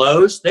Depot and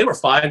Lowe's, they were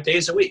 5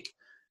 days a week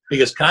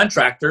because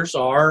contractors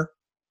are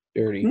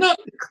dirty.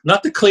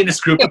 Not the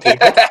cleanest group of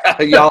people.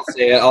 Y'all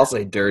say it. I'll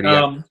say dirty.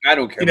 I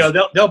don't care.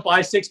 They'll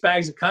buy 6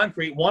 bags of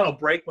concrete. One will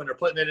break when they're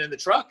putting it in the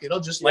truck.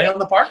 It'll just lay on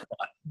the parking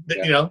lot.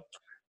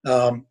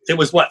 Yeah. It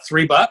was what,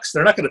 $3?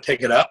 They're not going to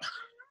pick it up.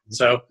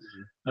 So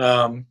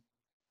there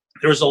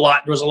was a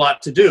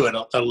lot to do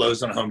at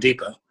Lowe's and Home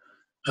Depot.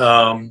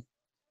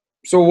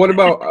 So what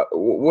about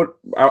what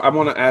I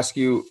want to ask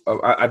you?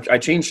 I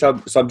changed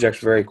subjects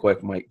very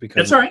quick, Mike, because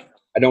that's all right.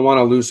 I don't want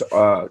to lose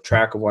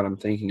track of what I'm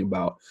thinking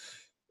about.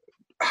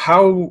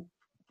 How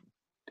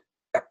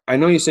I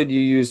know you said you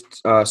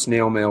used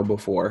snail mail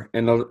before,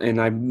 and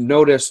I've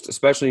noticed,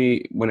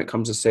 especially when it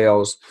comes to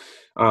sales,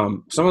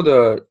 some of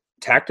the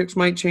tactics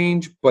might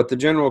change, but the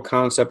general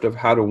concept of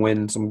how to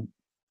win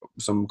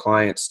some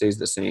clients stays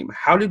the same.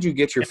 How did you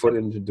get your foot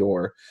in the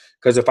door?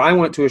 Because if I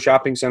went to a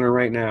shopping center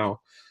right now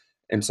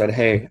and said,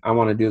 "Hey, I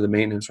want to do the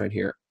maintenance right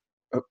here,"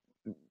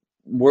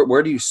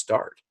 where do you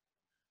start?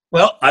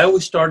 Well, I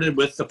always started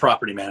with the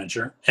property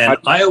manager, and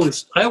I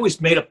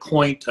always made a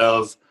point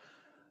of,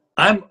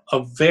 I'm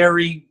a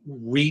very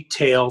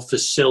retail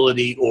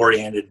facility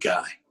oriented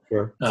guy.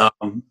 Sure.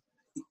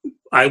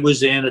 I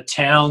was in a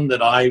town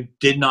that I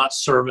did not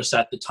service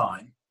at the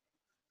time,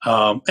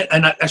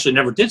 and I actually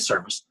never did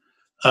service.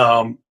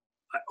 I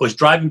was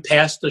driving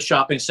past the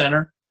shopping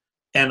center,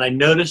 and I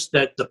noticed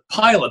that the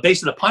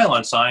base of the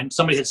pylon sign,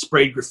 somebody had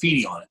sprayed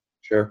graffiti on it.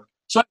 Sure.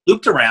 So I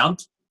looped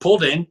around,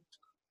 pulled in,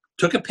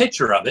 took a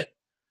picture of it,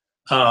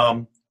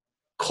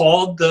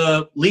 called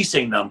the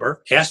leasing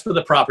number, asked for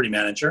the property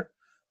manager.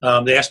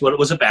 They asked what it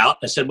was about.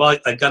 I said, well,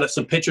 I got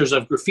some pictures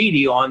of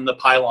graffiti on the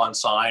pylon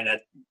sign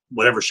at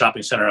whatever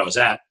shopping center I was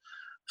at,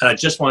 and I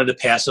just wanted to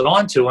pass it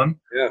on to him.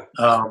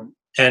 Yeah.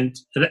 And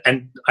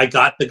I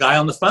got the guy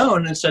on the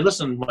phone and said,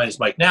 listen, my name's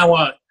Mike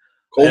Now.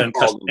 And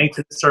custom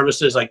maintenance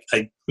services.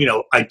 I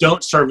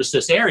don't service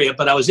this area,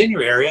 but I was in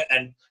your area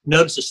and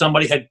noticed that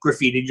somebody had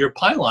graffitied your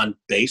pylon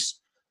base.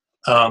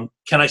 Can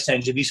I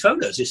send you these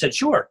photos? He said,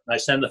 sure. I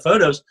sent the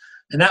photos,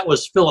 and that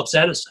was Phillips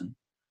Edison.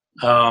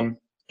 And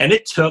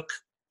it took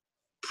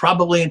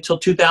probably until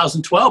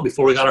 2012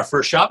 before we got our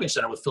first shopping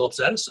center with Phillips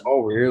Edison.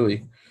 Oh,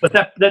 really?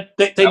 But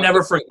they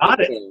never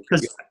forgot it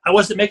because I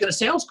wasn't making a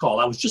sales call.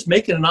 I was just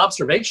making an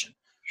observation.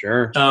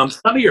 Sure. Some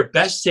of your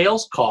best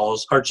sales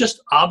calls are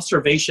just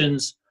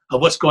observations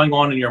of what's going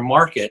on in your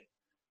market,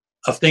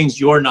 of things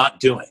you're not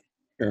doing.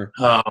 Sure.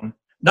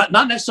 Not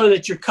necessarily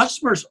that your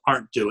customers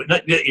aren't doing,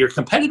 not that your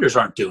competitors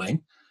aren't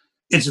doing.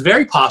 It's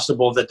very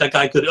possible that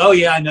guy could, oh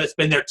yeah, I know it's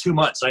been there 2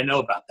 months. I know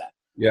about that.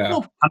 Yeah.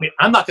 Well, I mean,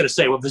 I'm not going to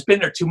say, well, if it's been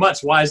there 2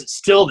 months, why is it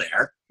still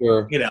there?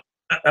 Sure.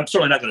 I'm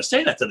certainly not going to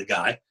say that to the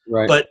guy.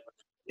 Right. But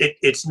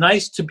it's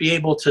nice to be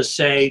able to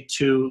say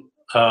to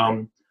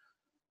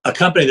a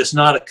company that's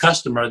not a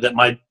customer that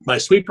my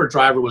sweeper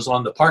driver was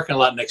on the parking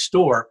lot next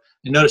door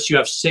and noticed you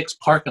have 6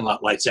 parking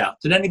lot lights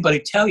out. Did anybody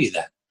tell you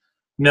that?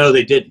 No,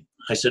 they didn't.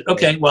 I said,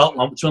 okay, well,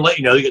 I'm just going to let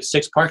you know you get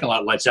 6 parking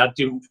lot lights out.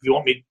 If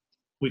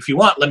you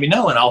want, let me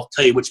know, and I'll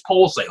tell you which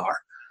poles they are.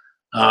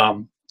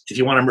 If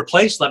you want them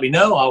replaced, let me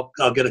know.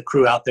 I'll get a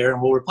crew out there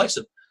and we'll replace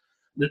them.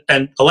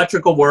 And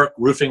electrical work,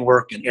 roofing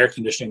work, and air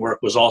conditioning work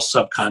was all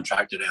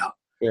subcontracted out.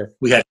 Yeah.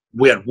 We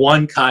had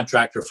one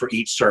contractor for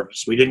each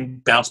service. We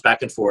didn't bounce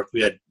back and forth.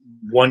 We had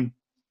one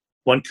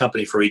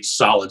company for each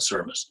solid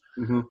service.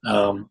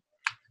 Mm-hmm.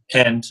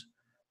 And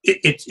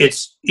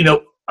it's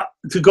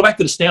to go back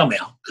to the snail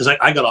mail, because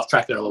I got off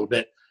track there a little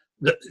bit.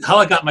 How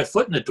I got my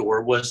foot in the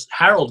door was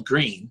Harold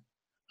Green,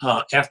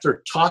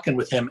 after talking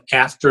with him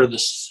after the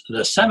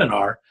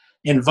seminar,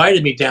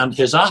 invited me down to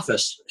his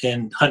office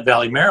in Hunt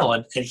Valley,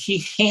 Maryland, and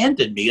he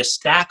handed me a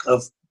stack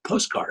of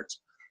postcards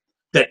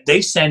that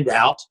they send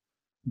out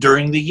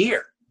during the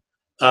year.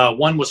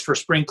 One was for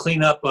spring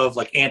cleanup of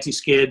like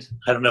anti-skid.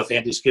 I don't know if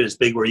anti-skid is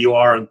big where you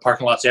are in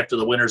parking lots after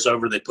the winter's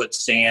over. They put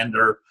sand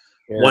or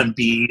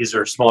 1Bs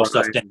or small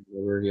stuff down.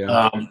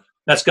 Yeah.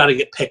 That's got to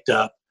get picked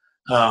up.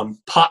 A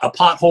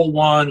pothole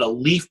one, a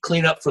leaf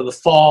cleanup for the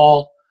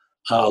fall,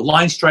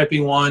 line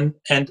striping one.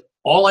 And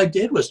all I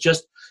did was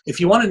just, if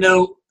you want to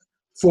know,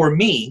 for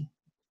me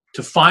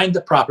to find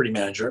the property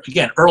manager,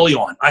 again, early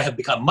on, I have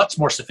become much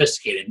more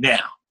sophisticated now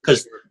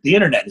because the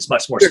internet is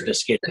much more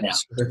sophisticated now.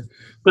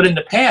 But in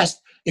the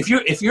past, if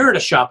you're at a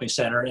shopping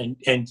center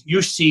and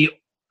you see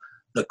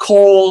the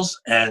Kohl's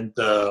and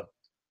the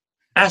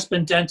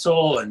Aspen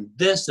Dental and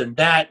this and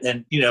that,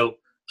 and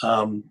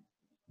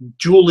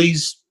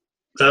Julie's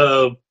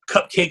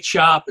cupcake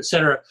shop,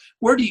 etc.,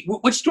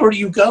 which store do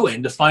you go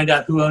in to find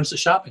out who owns the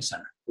shopping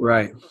center?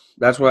 Right.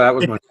 That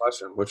was my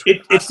question.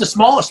 It's the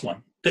smallest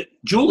one,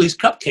 Julie's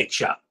cupcake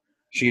shop.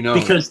 She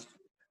knows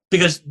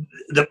because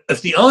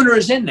if the owner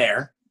is in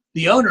there,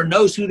 the owner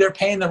knows who they're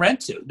paying the rent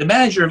to. The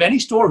manager of any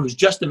store who's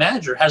just a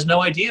manager has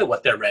no idea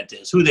what their rent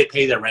is, who they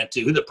pay their rent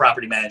to, who the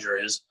property manager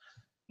is,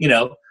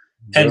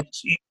 and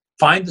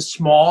find the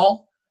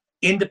small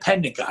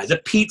independent guy, the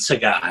pizza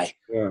guy,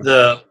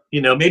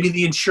 maybe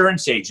the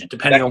insurance agent,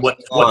 depending on what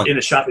in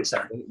a shopping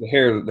center.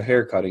 The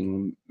hair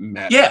cutting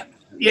mat. Yeah.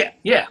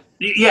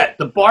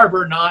 The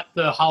barber, not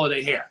the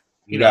holiday hair.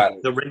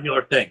 The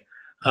regular thing.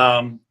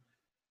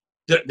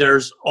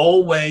 There's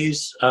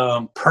always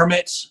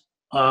permits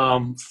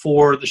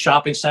for the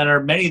shopping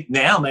center. Many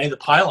of the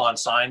pylon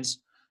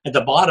signs at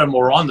the bottom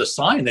or on the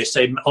sign, they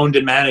say owned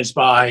and managed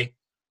by.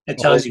 It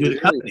tells you who the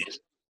company is.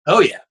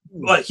 Oh yeah.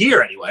 Well,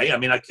 here anyway. I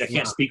mean, I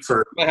can't speak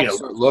for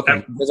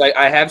looking, because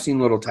I have seen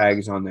little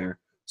tags on there.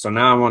 So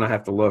now I want to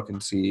have to look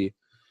and see.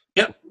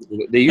 Yep.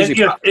 They usually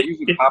pop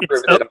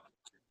it,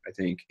 I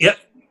think.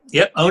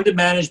 Yep. Owned and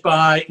managed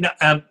by.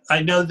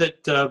 I know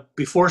that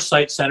before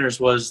Site Centers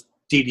was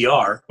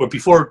DDR, or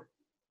before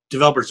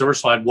Developers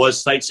Diversified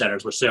was Site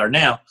Centers, which they are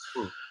now.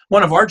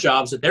 One of our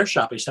jobs at their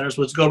shopping centers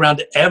was to go around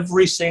to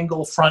every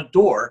single front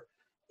door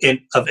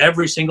of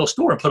every single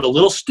store and put a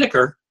little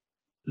sticker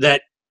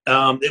that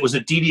it was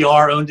a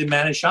DDR owned and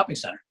managed shopping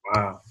center.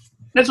 Wow.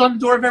 That's on the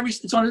door of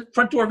it's on the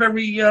front door of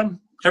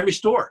every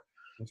store.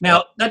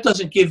 Now that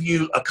doesn't give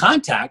you a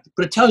contact,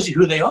 but it tells you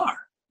who they are.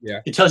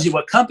 Yeah. It tells you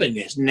what company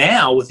it is.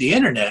 Now with the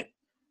internet,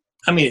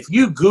 I mean, if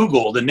you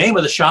Google the name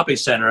of the shopping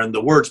center and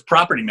the words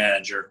property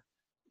manager,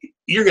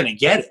 you're going to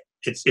get it.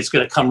 It's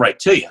going to come right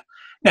to you.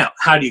 Now,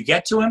 how do you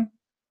get to him?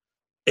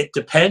 It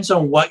depends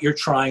on what you're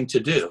trying to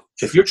do.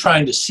 If you're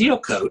trying to seal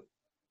coat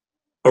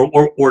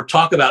or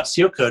talk about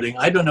seal coating,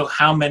 I don't know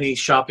how many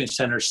shopping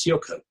centers seal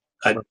coat.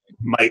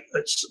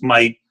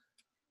 My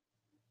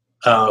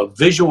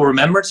visual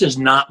remembrance is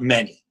not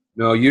many.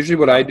 No, usually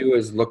what I do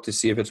is look to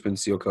see if it's been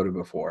seal coated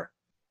before.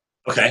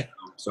 Okay.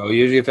 So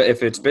usually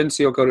if it's been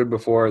seal coated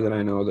before, then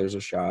I know there's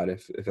a shot.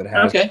 If it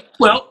has. Okay.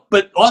 Well,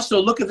 but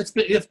also look if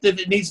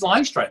it needs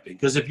line striping,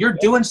 because if you're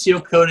doing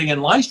seal coating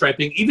and line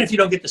striping, even if you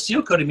don't get the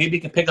seal coating, maybe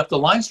you can pick up the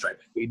line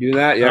striping. We do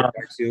that, yeah.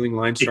 Crack sealing,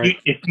 line striping.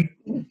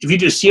 If you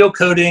do seal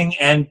coating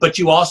but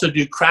you also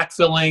do crack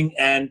filling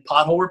and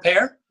pothole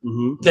repair,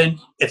 then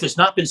if it's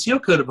not been seal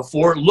coated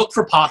before, look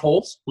for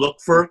potholes,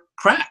 look for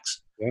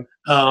cracks.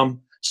 Yeah.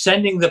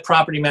 Sending the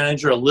property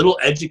manager a little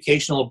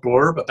educational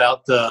blurb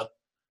about the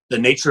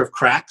nature of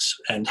cracks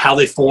and how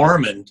they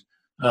form, and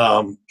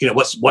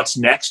what's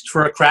next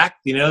for a crack.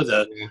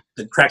 The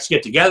cracks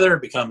get together,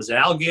 it becomes an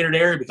alligator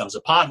area, becomes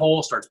a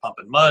pothole, starts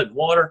pumping mud and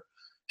water,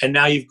 and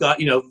now you've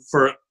got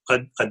for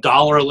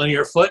 $1 a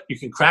linear foot you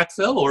can crack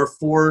fill, or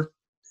for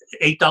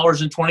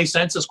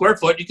 $8.20 a square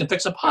foot you can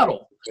fix a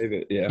pothole. Save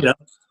it, yeah.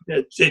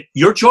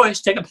 Your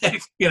choice. Take a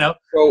pick.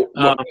 So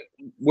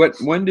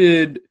when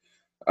did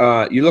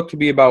you look to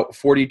be about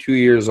 42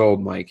 years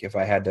old, Mike? If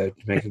I had to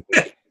make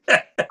it.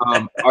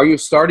 Are you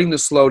starting to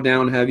slow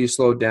down? Have you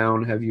slowed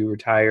down? Have you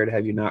retired?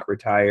 Have you not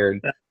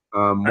retired?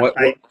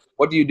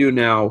 What do you do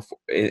now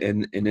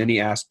in any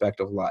aspect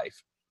of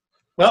life?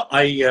 Well,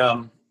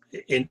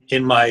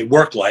 in my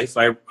work life,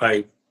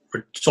 I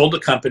sold a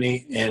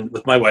company, and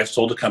with my wife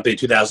sold a company in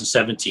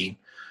 2017.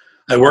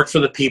 I worked for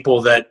the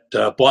people that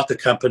bought the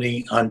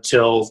company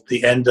until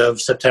the end of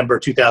September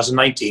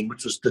 2019,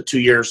 which was the 2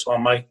 years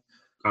on my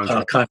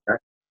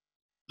contract.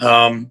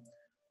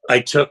 I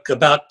took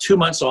about 2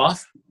 months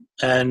off.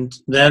 And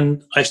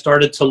then I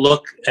started to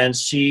look and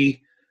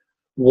see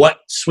what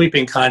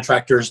sweeping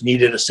contractors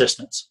needed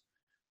assistance.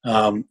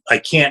 I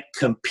can't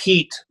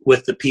compete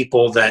with the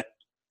people that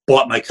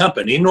bought my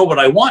company, nor would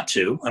I want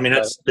to. I mean,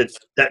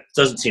 that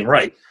doesn't seem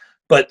right.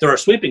 But there are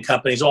sweeping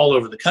companies all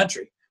over the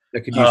country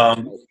that could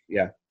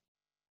use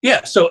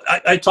yeah. So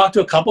I talked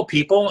to a couple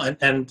people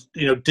and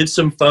did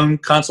some phone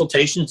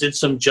consultations, did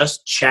some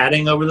just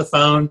chatting over the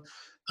phone,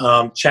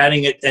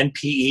 chatting at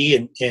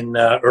NPE in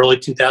early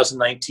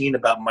 2019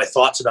 about my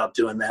thoughts about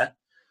doing that.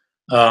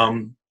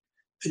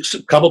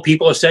 A couple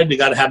people have said, you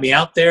got to have me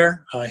out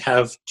there. I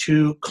have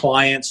 2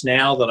 clients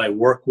now that I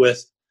work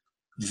with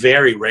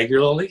very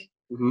regularly.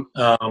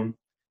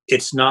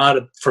 It's not,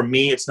 for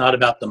me, it's not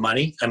about the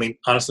money. I mean,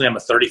 honestly, I'm a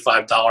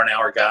 $35 an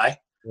hour guy.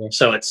 Yeah.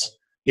 So it's,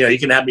 you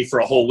can have me for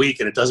a whole week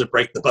and it doesn't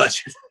break the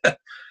budget.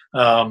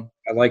 I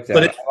like that.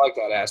 I like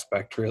that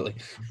aspect, really.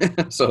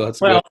 So that's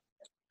good.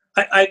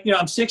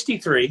 I'm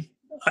 63.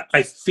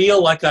 I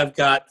feel like I've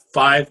got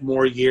 5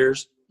 more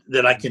years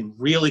that I can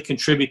really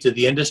contribute to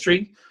the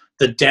industry.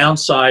 The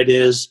downside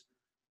is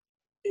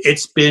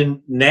it's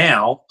been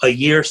now a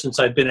year since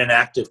I've been an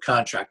active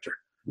contractor.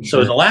 So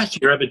in the last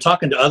year, I've been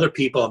talking to other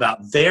people about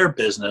their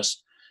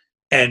business.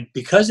 And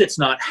because it's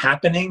not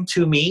happening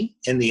to me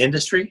in the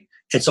industry,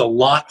 it's a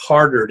lot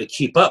harder to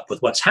keep up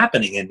with what's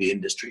happening in the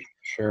industry.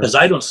 Because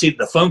I don't see,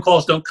 the phone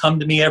calls don't come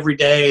to me every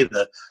day.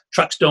 The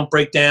trucks don't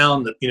break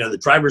down. The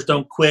drivers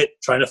don't quit.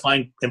 Trying to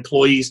find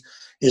employees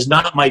is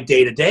not my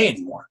day-to-day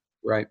anymore.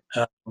 Right.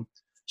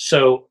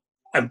 So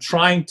I'm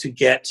trying to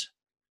get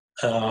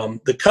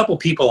the couple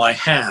people I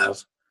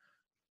have,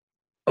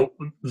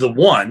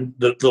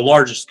 the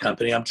largest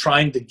company, I'm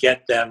trying to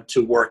get them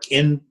to work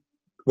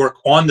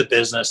on the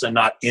business and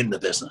not in the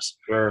business.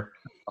 Sure.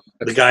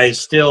 The guy is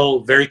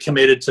still very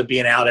committed to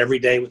being out every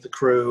day with the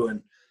crew,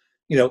 and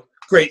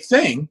great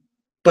thing,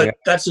 but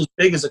that's as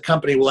big as a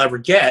company will ever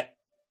get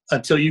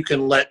until you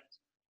can let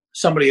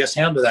somebody else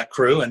handle that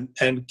crew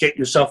and get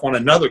yourself on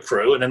another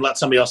crew, and then let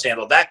somebody else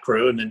handle that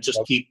crew, and then just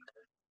keep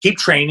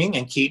training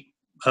and keep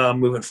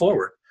moving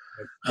forward.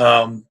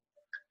 That's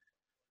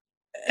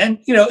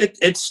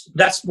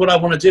what I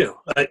want to do.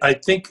 I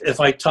think if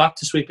I talk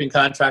to sweeping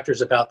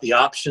contractors about the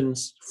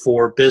options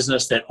for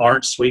business that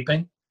aren't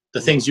sweeping,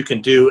 the things you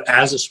can do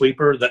as a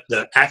sweeper,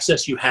 the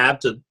access you have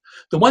to,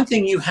 the one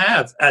thing you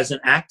have as an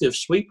active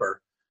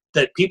sweeper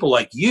that people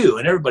like you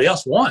and everybody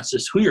else wants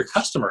is who your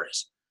customer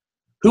is.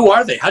 Who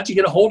are they? How'd you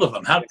get a hold of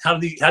them? How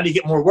do you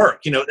get more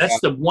work? That's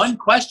the one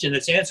question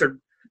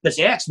that's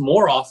asked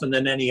more often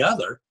than any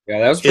other. Yeah,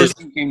 that was the first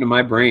thing that came to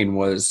my brain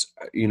was,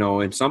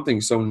 in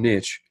something so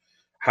niche,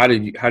 how do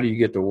you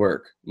get to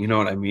work? You know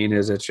what I mean?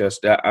 Is it's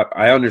just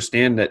I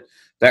understand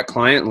that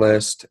client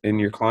list and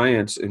your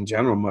clients in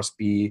general must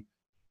be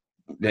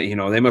that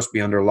they must be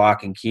under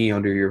lock and key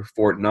under your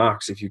Fort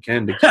Knox if you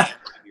can.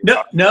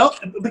 No,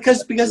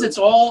 because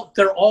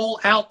they're all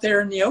out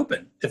there in the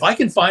open. If I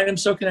can find them,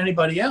 so can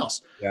anybody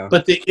else. Yeah.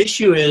 But the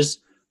issue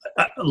is,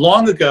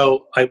 long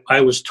ago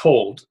I was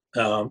told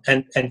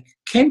and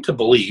came to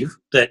believe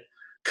that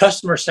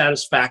customer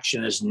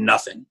satisfaction is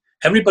nothing.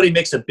 Everybody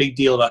makes a big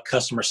deal about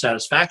customer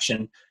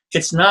satisfaction.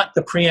 It's not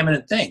the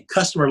preeminent thing.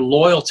 Customer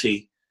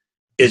loyalty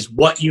is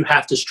what you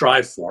have to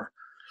strive for.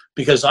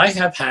 Because I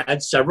have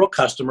had several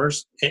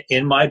customers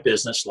in my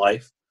business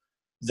life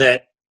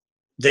that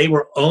they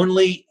were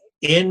only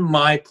in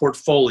my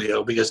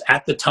portfolio because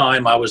at the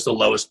time I was the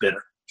lowest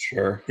bidder.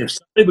 Sure. If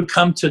somebody would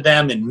come to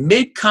them in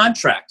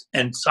mid-contract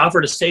and offer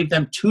to save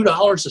them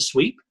 $2 a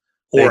sweep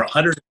or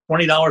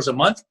 $120 a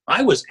month,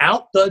 I was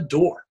out the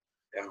door.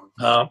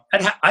 Yeah.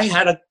 I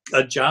had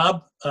a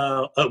job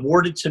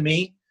awarded to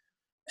me,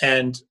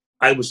 and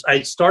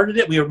I started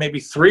it. We were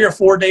maybe 3 or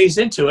 4 days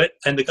into it,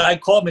 and the guy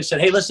called me and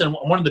said, "Hey, listen,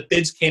 one of the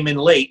bids came in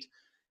late,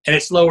 and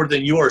it's lower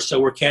than yours,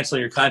 so we're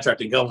canceling your contract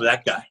and going with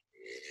that guy."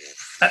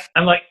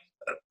 I'm like,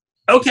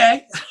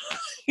 okay,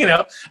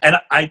 And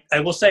I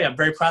will say I'm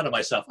very proud of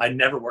myself. I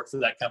never worked for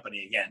that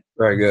company again.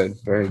 Very good,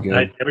 very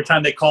good. Every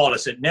time they called, I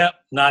said, "Nope,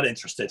 not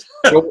interested."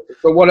 So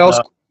what else?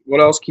 What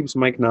else keeps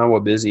Mike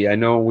Nahua busy? I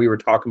know we were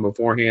talking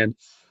beforehand.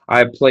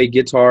 I play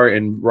guitar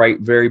and write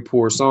very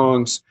poor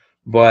songs,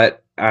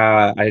 but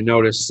I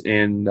noticed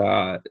and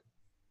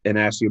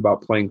asked you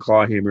about playing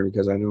clawhammer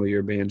because I know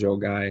you're a banjo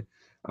guy.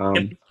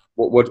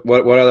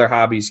 What other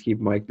hobbies keep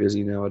Mike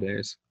busy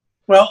nowadays?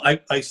 Well,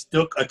 I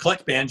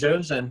collect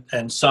banjos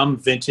and some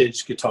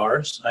vintage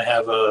guitars. I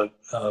have a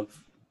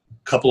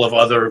couple of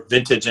other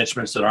vintage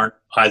instruments that aren't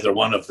either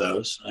one of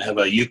those. I have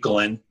a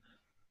ukulele,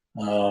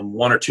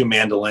 1 or 2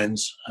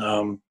 mandolins.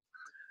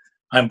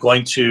 I'm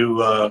going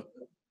to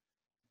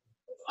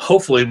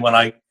hopefully when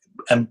I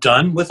am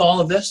done with all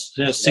of this,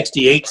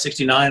 68,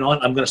 69 on,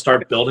 I'm going to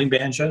start building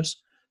banjos.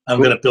 I'm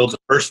going to build the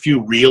first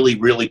few really,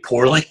 really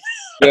poorly.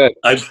 Good.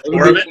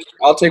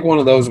 I'll take one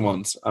of those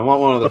ones. I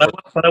want one of those.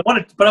 But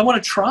I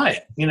want to try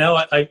it.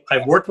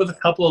 I've worked with a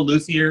couple of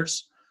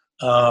luthiers,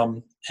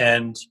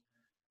 and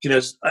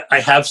I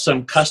have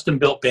some custom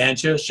built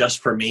banjos just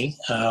for me.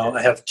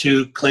 I have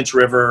 2 Clinch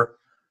River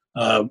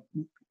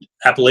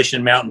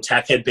Appalachian Mountain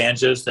tackhead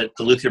banjos that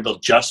the luthier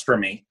built just for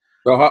me.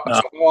 So how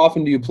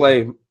often do you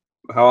play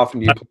How often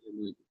do you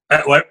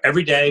play?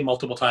 Every day,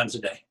 multiple times a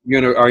day.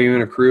 Are you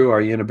in a crew?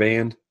 Are you in a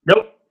band?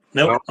 Nope.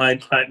 Nope. No?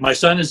 My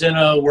son is in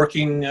a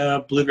working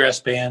bluegrass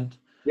band.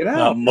 Get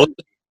out. Most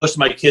of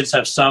my kids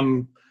have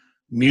some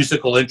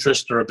musical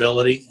interest or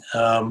ability.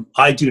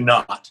 I do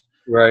not.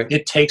 Right.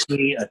 It takes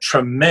me a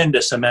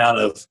tremendous amount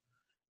of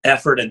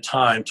effort and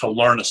time to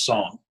learn a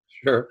song.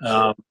 Sure.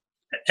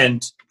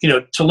 And,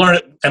 to learn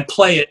it and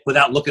play it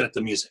without looking at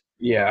the music.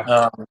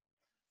 Yeah.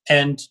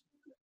 And,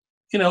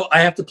 I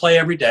have to play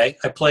every day.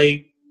 I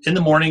play in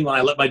the morning when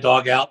I let my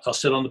dog out. I'll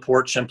sit on the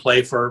porch and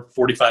play for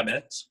 45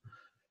 minutes,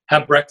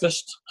 have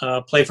breakfast,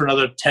 play for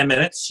another 10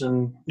 minutes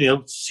and,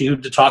 see who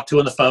to talk to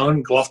on the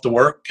phone, go off to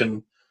work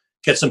and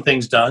get some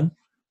things done.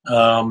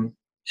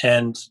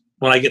 And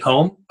when I get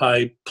home,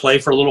 I play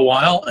for a little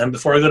while. And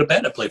before I go to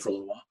bed, I play for a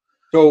little while.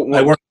 So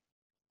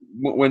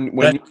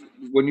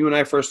when you and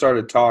I first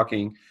started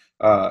talking,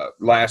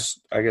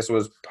 last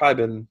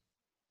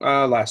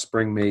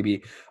spring,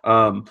 maybe,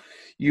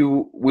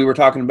 we were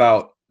talking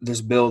about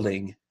this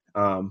building,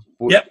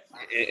 Yep.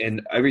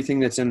 and everything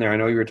that's in there. I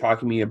know you were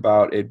talking to me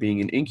about it being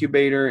an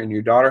incubator and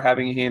your daughter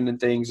having a hand in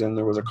things, and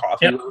there was a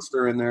coffee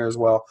roaster in there as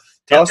well.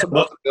 Tell us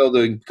about the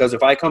building, because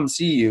if I come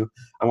see you,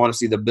 I want to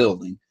see the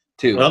building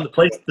too. Well,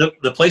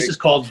 the place is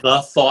called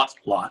The Thought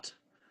Lot.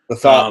 The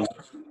Thought.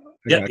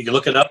 Yeah, you can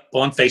look it up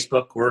on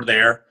Facebook. We're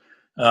there.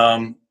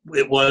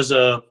 It was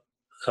a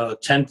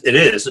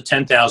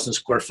 10,000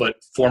 square foot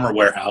former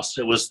warehouse.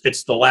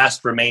 It's the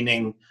last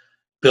remaining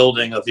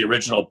building of the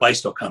original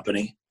Beistel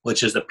Company,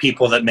 which is the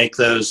people that make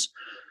those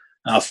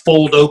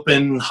fold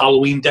open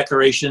Halloween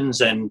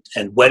decorations and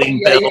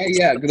wedding bells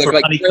for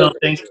honeycomb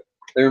things.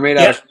 They were made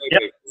out of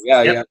clay.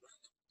 Yeah.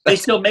 They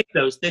still make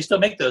those. They still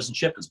make those in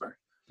Shippensburg.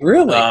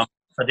 Really?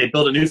 But they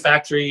built a new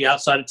factory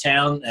outside of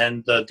town,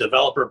 and the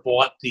developer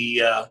bought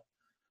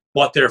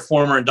their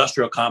former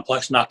industrial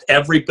complex, knocked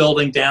every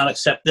building down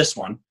except this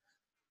one,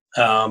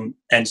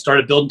 and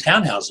started building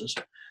townhouses.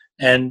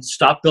 And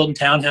stopped building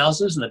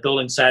townhouses, and the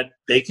building sat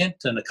vacant.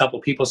 And a couple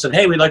of people said,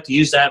 "Hey, we'd like to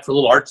use that for a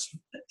little arts,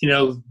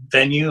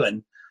 venue."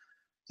 And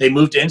they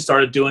moved in,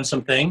 started doing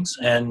some things.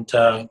 And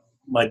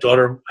my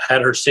daughter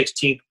had her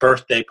 16th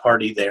birthday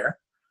party there,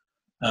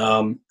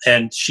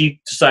 and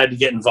she decided to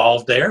get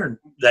involved there, and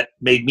that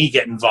made me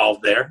get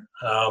involved there.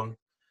 And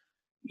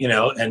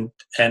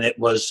it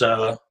was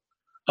a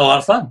lot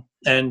of fun.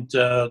 And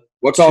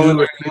what's all in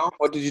there now?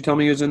 What did you tell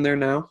me is in there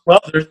now?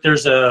 Well,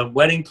 there's a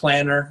wedding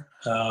planner.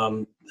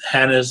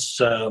 Hannah's,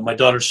 my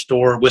daughter's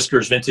store,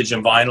 Whiskers Vintage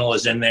and Vinyl,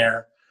 is in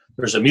there.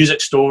 There's a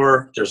music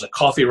store. There's a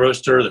coffee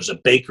roaster. There's a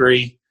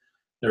bakery.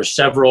 There's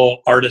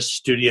several artist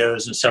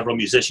studios and several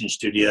musician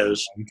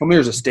studios. You told me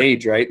there's a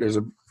stage, right? We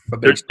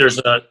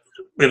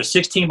have a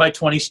 16 by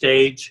 20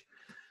 stage.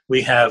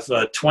 We have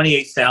a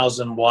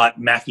 28,000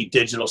 watt Mackie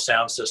digital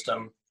sound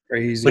system.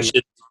 Crazy. Which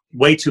is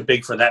way too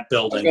big for that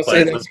building.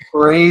 That's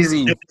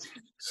crazy.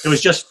 It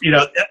was just,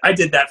 I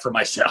did that for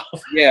myself.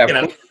 Yeah.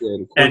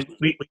 And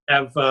we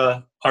have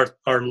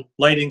our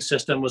lighting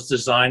system was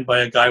designed by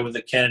a guy with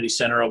the Kennedy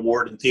Center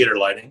Award in theater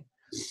lighting.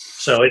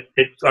 So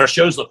our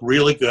shows look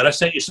really good. I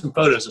sent you some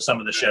photos of some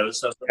of the shows.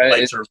 So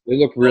they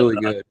look really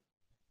good.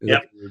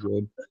 Yep.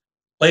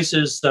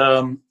 Places,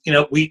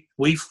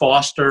 we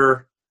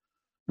foster.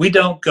 We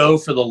don't go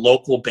for the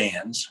local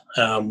bands.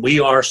 We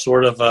are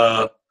sort of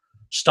a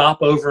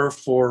stopover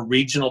for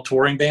regional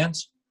touring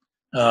bands.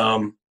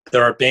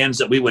 There are bands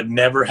that we would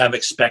never have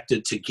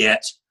expected to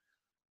get,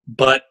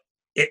 but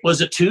it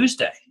was a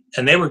Tuesday,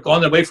 and they were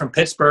on their way from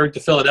Pittsburgh to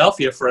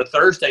Philadelphia for a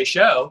Thursday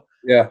show.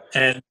 Yeah.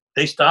 And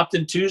they stopped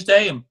in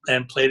Tuesday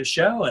and played a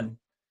show, and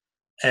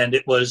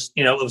it was,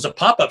 it was a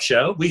pop-up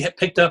show. We had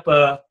picked up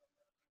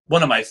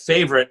one of my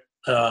favorite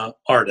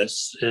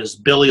artists is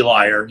Billy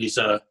Liar. He's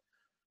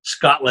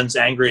Scotland's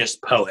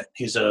angriest poet.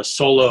 He's a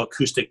solo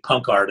acoustic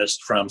punk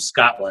artist from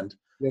Scotland.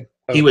 Yeah.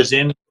 He was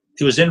in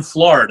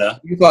Florida.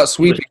 You thought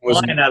sweeping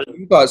was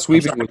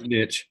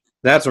niche.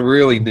 That's a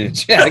really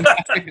niche.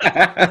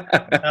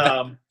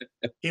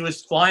 He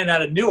was flying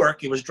out of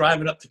Newark. He was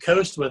driving up the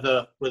coast with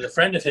a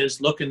friend of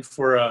his looking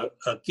for a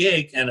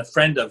gig, and a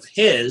friend of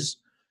his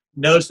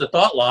knows the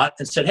Thought Lot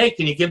and said, "Hey,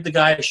 can you give the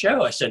guy a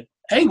show?" I said,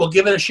 "Hey, we'll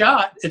give it a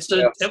shot." It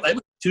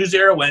was Tuesday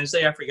or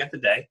Wednesday, I forget the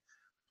day.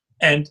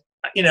 And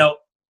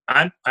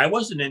I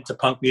wasn't into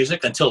punk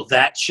music until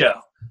that show.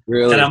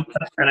 Really? And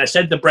I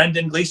said to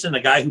Brendan Gleason,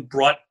 the guy who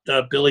brought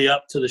Billy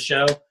up to the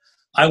show,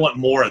 "I want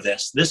more of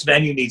this. This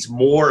venue needs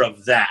more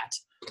of that,"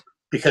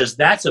 because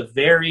that's a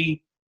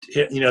very,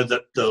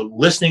 the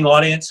listening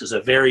audience is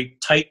a very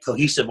tight,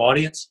 cohesive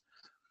audience.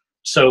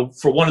 So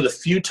for one of the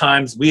few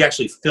times we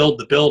actually filled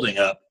the building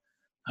up,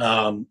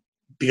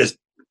 because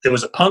it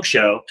was a punk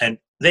show and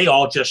they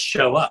all just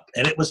show up,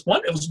 and it was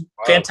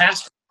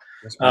fantastic.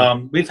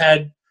 We've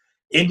had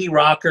indie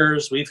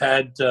rockers. We've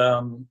had,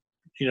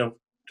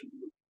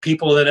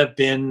 people that have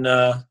been,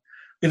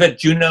 we've had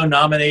Juno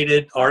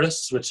nominated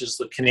artists, which is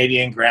the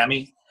Canadian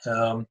Grammy.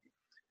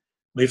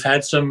 We've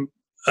had some,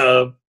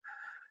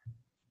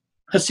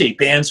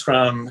 bands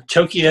from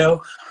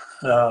Tokyo,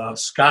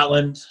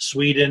 Scotland,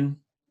 Sweden,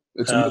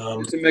 It's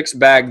a mixed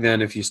bag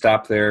then if you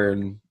stop there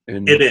and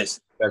It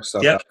is. check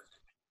stuff Yep. out.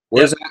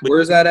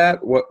 Where's that at?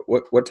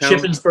 What town?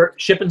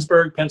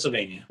 Shippensburg,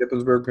 Pennsylvania.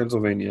 Shippensburg,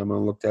 Pennsylvania. I'm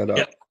gonna look that up.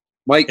 Yep.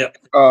 Mike, Yep.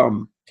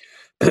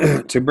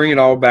 To bring it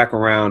all back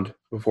around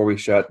before we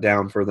shut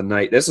down for the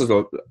night. This is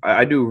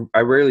I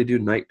rarely do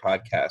night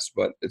podcasts,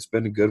 but it's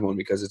been a good one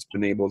because it's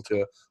been able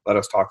to let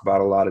us talk about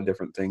a lot of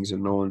different things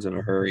and no one's in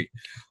a hurry.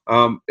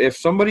 If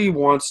somebody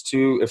wants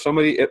to,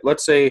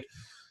 let's say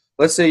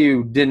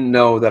you didn't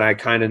know that I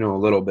kind of know a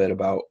little bit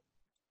about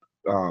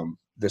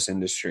this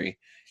industry,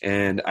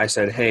 and I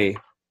said, hey,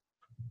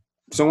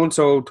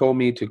 so-and-so told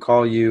me to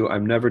call you.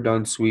 I've never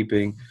done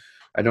sweeping.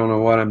 I don't know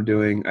what I'm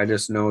doing. I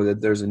just know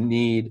that there's a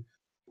need.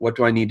 What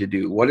do I need to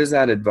do? What is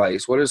that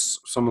advice? What is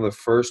some of the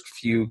first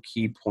few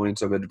key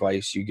points of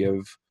advice you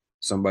give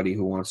somebody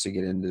who wants to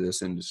get into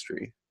this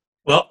industry?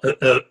 Well,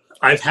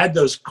 I've had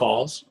those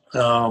calls,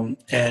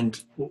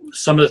 and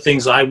some of the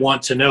things I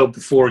want to know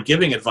before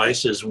giving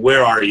advice is,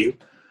 where are you?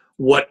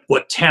 What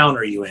town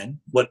are you in?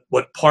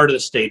 What part of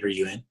the state are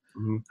you in?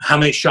 Mm-hmm. How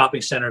many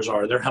shopping centers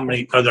are there? How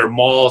many are there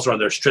malls? Are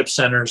there strip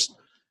centers?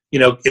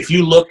 If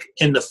you look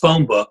in the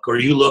phone book, or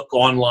you look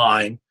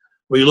online,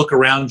 or you look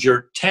around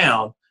your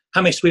town,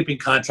 how many sweeping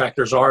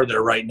contractors are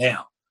there right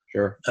now?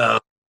 Sure.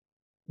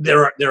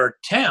 There are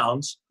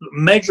towns,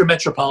 major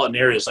metropolitan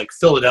areas like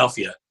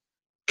Philadelphia,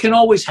 can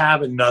always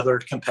have another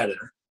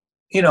competitor.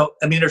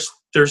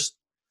 There's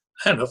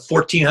I don't know,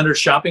 1,400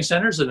 shopping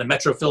centers in the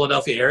Metro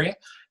Philadelphia area.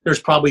 There's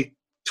probably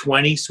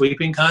 20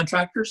 sweeping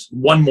contractors.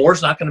 One more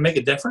is not going to make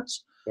a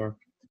difference. Sure.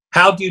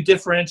 How do you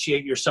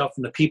differentiate yourself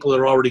from the people that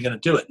are already going to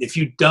do it? If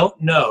you don't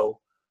know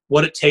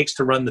what it takes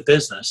to run the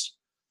business,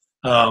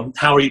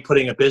 how are you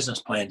putting a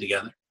business plan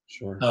together?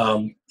 Sure.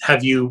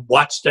 Have you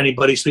watched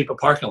anybody sweep a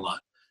parking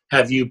lot?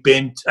 Have you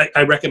been?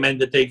 I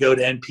recommend that they go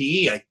to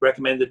NPE. I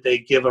recommend that they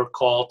give a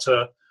call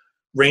to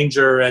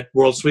Ranger at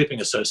World Sweeping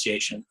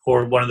Association,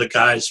 or one of the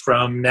guys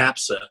from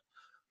NAPSA,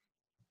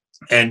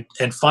 and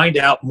find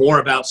out more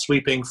about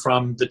sweeping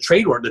from the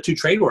two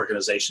trade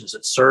organizations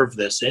that serve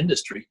this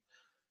industry.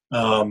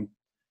 I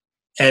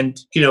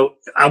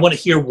want to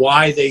hear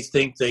why they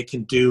think they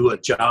can do a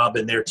job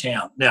in their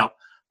town. Now,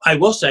 I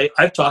will say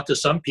I've talked to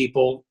some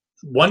people.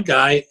 One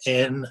guy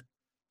in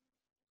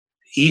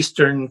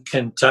Eastern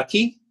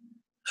Kentucky,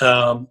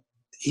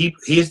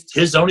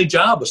 his only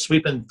job was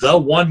sweeping the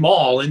one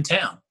mall in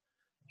town.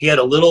 He had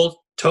a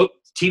little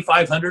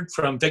T500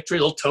 from Victory,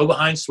 a little tow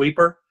behind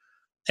sweeper,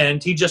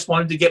 and he just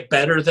wanted to get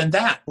better than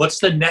that. What's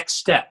the next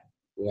step?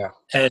 Yeah.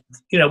 And,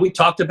 we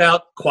talked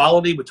about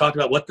quality. We talked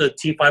about what the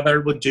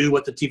T500 would do,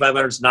 what the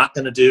T500 is not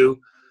going to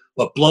do,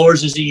 what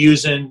blowers is he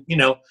using,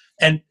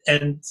 and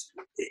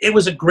it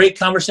was a great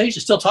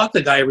conversation. Still talk to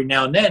the guy every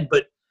now and then,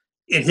 but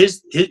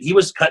he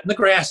was cutting the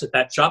grass at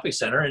that shopping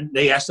center, and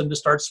they asked him to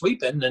start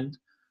sweeping, and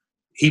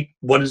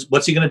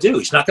what's he going to do?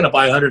 He's not going to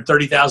buy a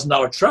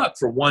 $130,000 truck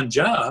for one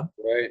job.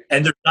 Right.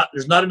 And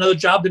there's not another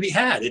job to be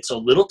had. It's a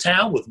little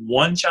town with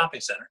one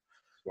shopping center.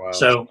 Wow.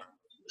 So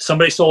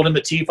somebody sold him a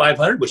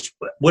T500, which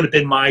would have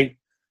been my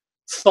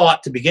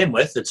thought to begin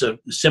with. It's a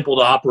simple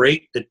to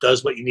operate. It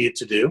does what you need it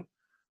to do.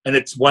 And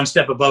it's one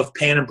step above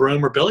Pan and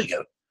Broom or Billy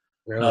Goat.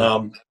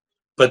 Really?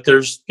 But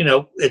there's,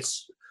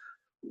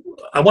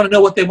 I want to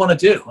know what they want to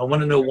do. I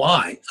want to know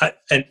why.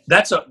 And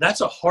that's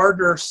a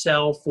harder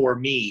sell for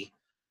me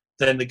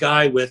than the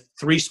guy with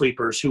 3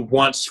 sweepers who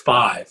wants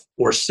 5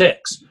 or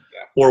 6,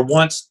 or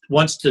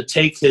wants to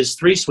take his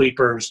 3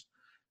 sweepers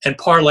and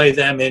parlay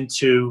them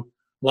into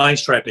line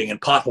striping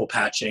and pothole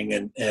patching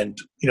and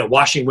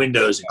washing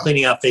windows and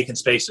cleaning out vacant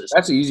spaces.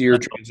 That's an easier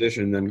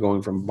transition than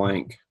going from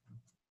blank.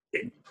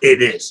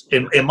 It is,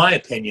 in my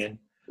opinion.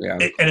 Yeah.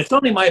 And it's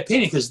only my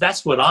opinion because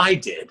that's what I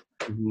did.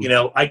 Mm-hmm.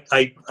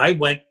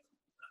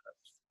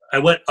 I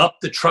went up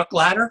the truck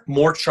ladder,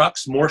 more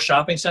trucks, more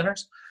shopping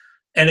centers.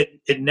 And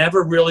it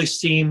never really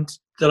seemed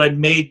that I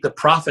made the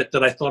profit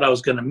that I thought I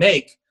was going to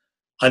make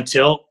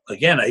until,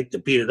 again, I hate to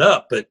beat it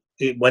up, but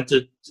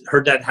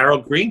heard that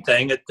Harold Green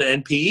thing at the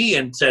NPE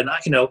and said,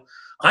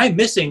 I'm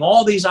missing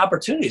all these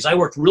opportunities. I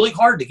worked really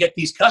hard to get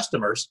these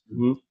customers.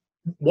 Mm-hmm.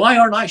 Why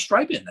aren't I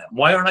striping them?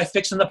 Why aren't I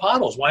fixing the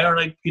potholes? Why aren't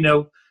I,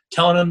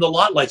 telling them the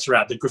lot lights are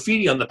out, the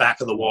graffiti on the back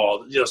of the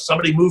wall,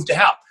 somebody moved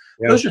out.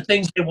 Yeah. Those are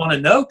things they want to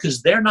know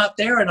because they're not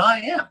there and I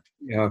am.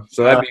 Yeah,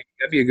 so that'd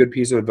be a good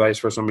piece of advice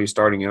for somebody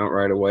starting out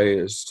right away,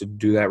 is to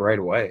do that right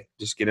away.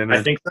 Just get in there.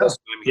 I think so.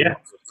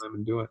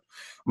 And do it.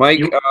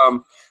 Mike,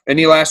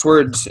 any last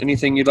words?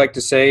 Anything you'd like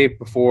to say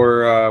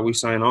before we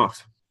sign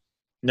off?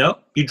 No.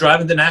 You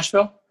driving to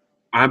Nashville?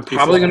 I'm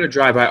probably going to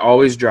drive. I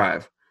always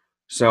drive.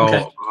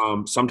 So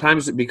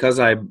sometimes because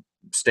I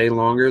stay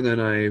longer than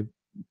I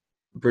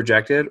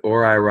projected,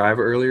 or I arrive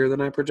earlier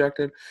than I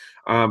projected.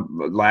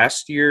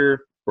 Last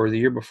year or the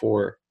year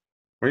before,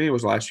 I think it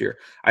was last year,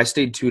 I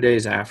stayed 2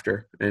 days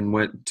after and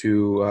went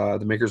to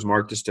the Maker's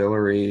Mark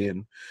Distillery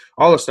and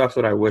all the stuff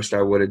that I wished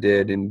I would have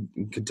did in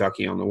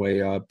Kentucky on the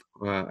way up.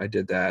 I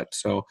did that.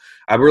 So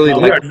I really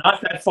like.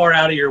 Not that far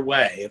out of your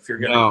way if you're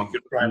going to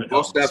drive it.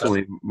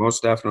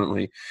 Most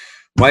definitely.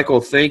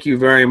 Michael, thank you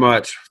very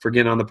much for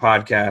getting on the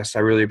podcast. I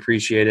really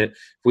appreciate it.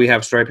 If we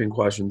have striping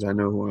questions, I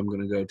know who I'm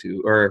going to go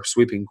to, or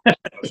sweeping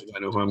questions, I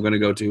know who I'm going to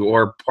go to,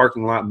 or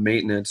parking lot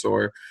maintenance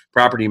or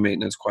property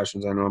maintenance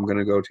questions, I know I'm going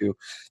to go to.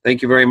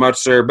 Thank you very much,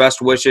 sir.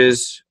 Best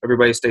wishes.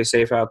 Everybody stay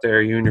safe out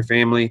there, you and your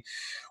family.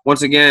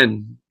 Once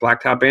again,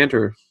 Blacktop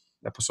Banter,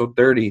 episode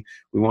 30.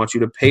 We want you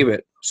to pave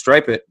it,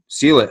 stripe it,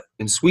 seal it,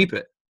 and sweep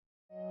it.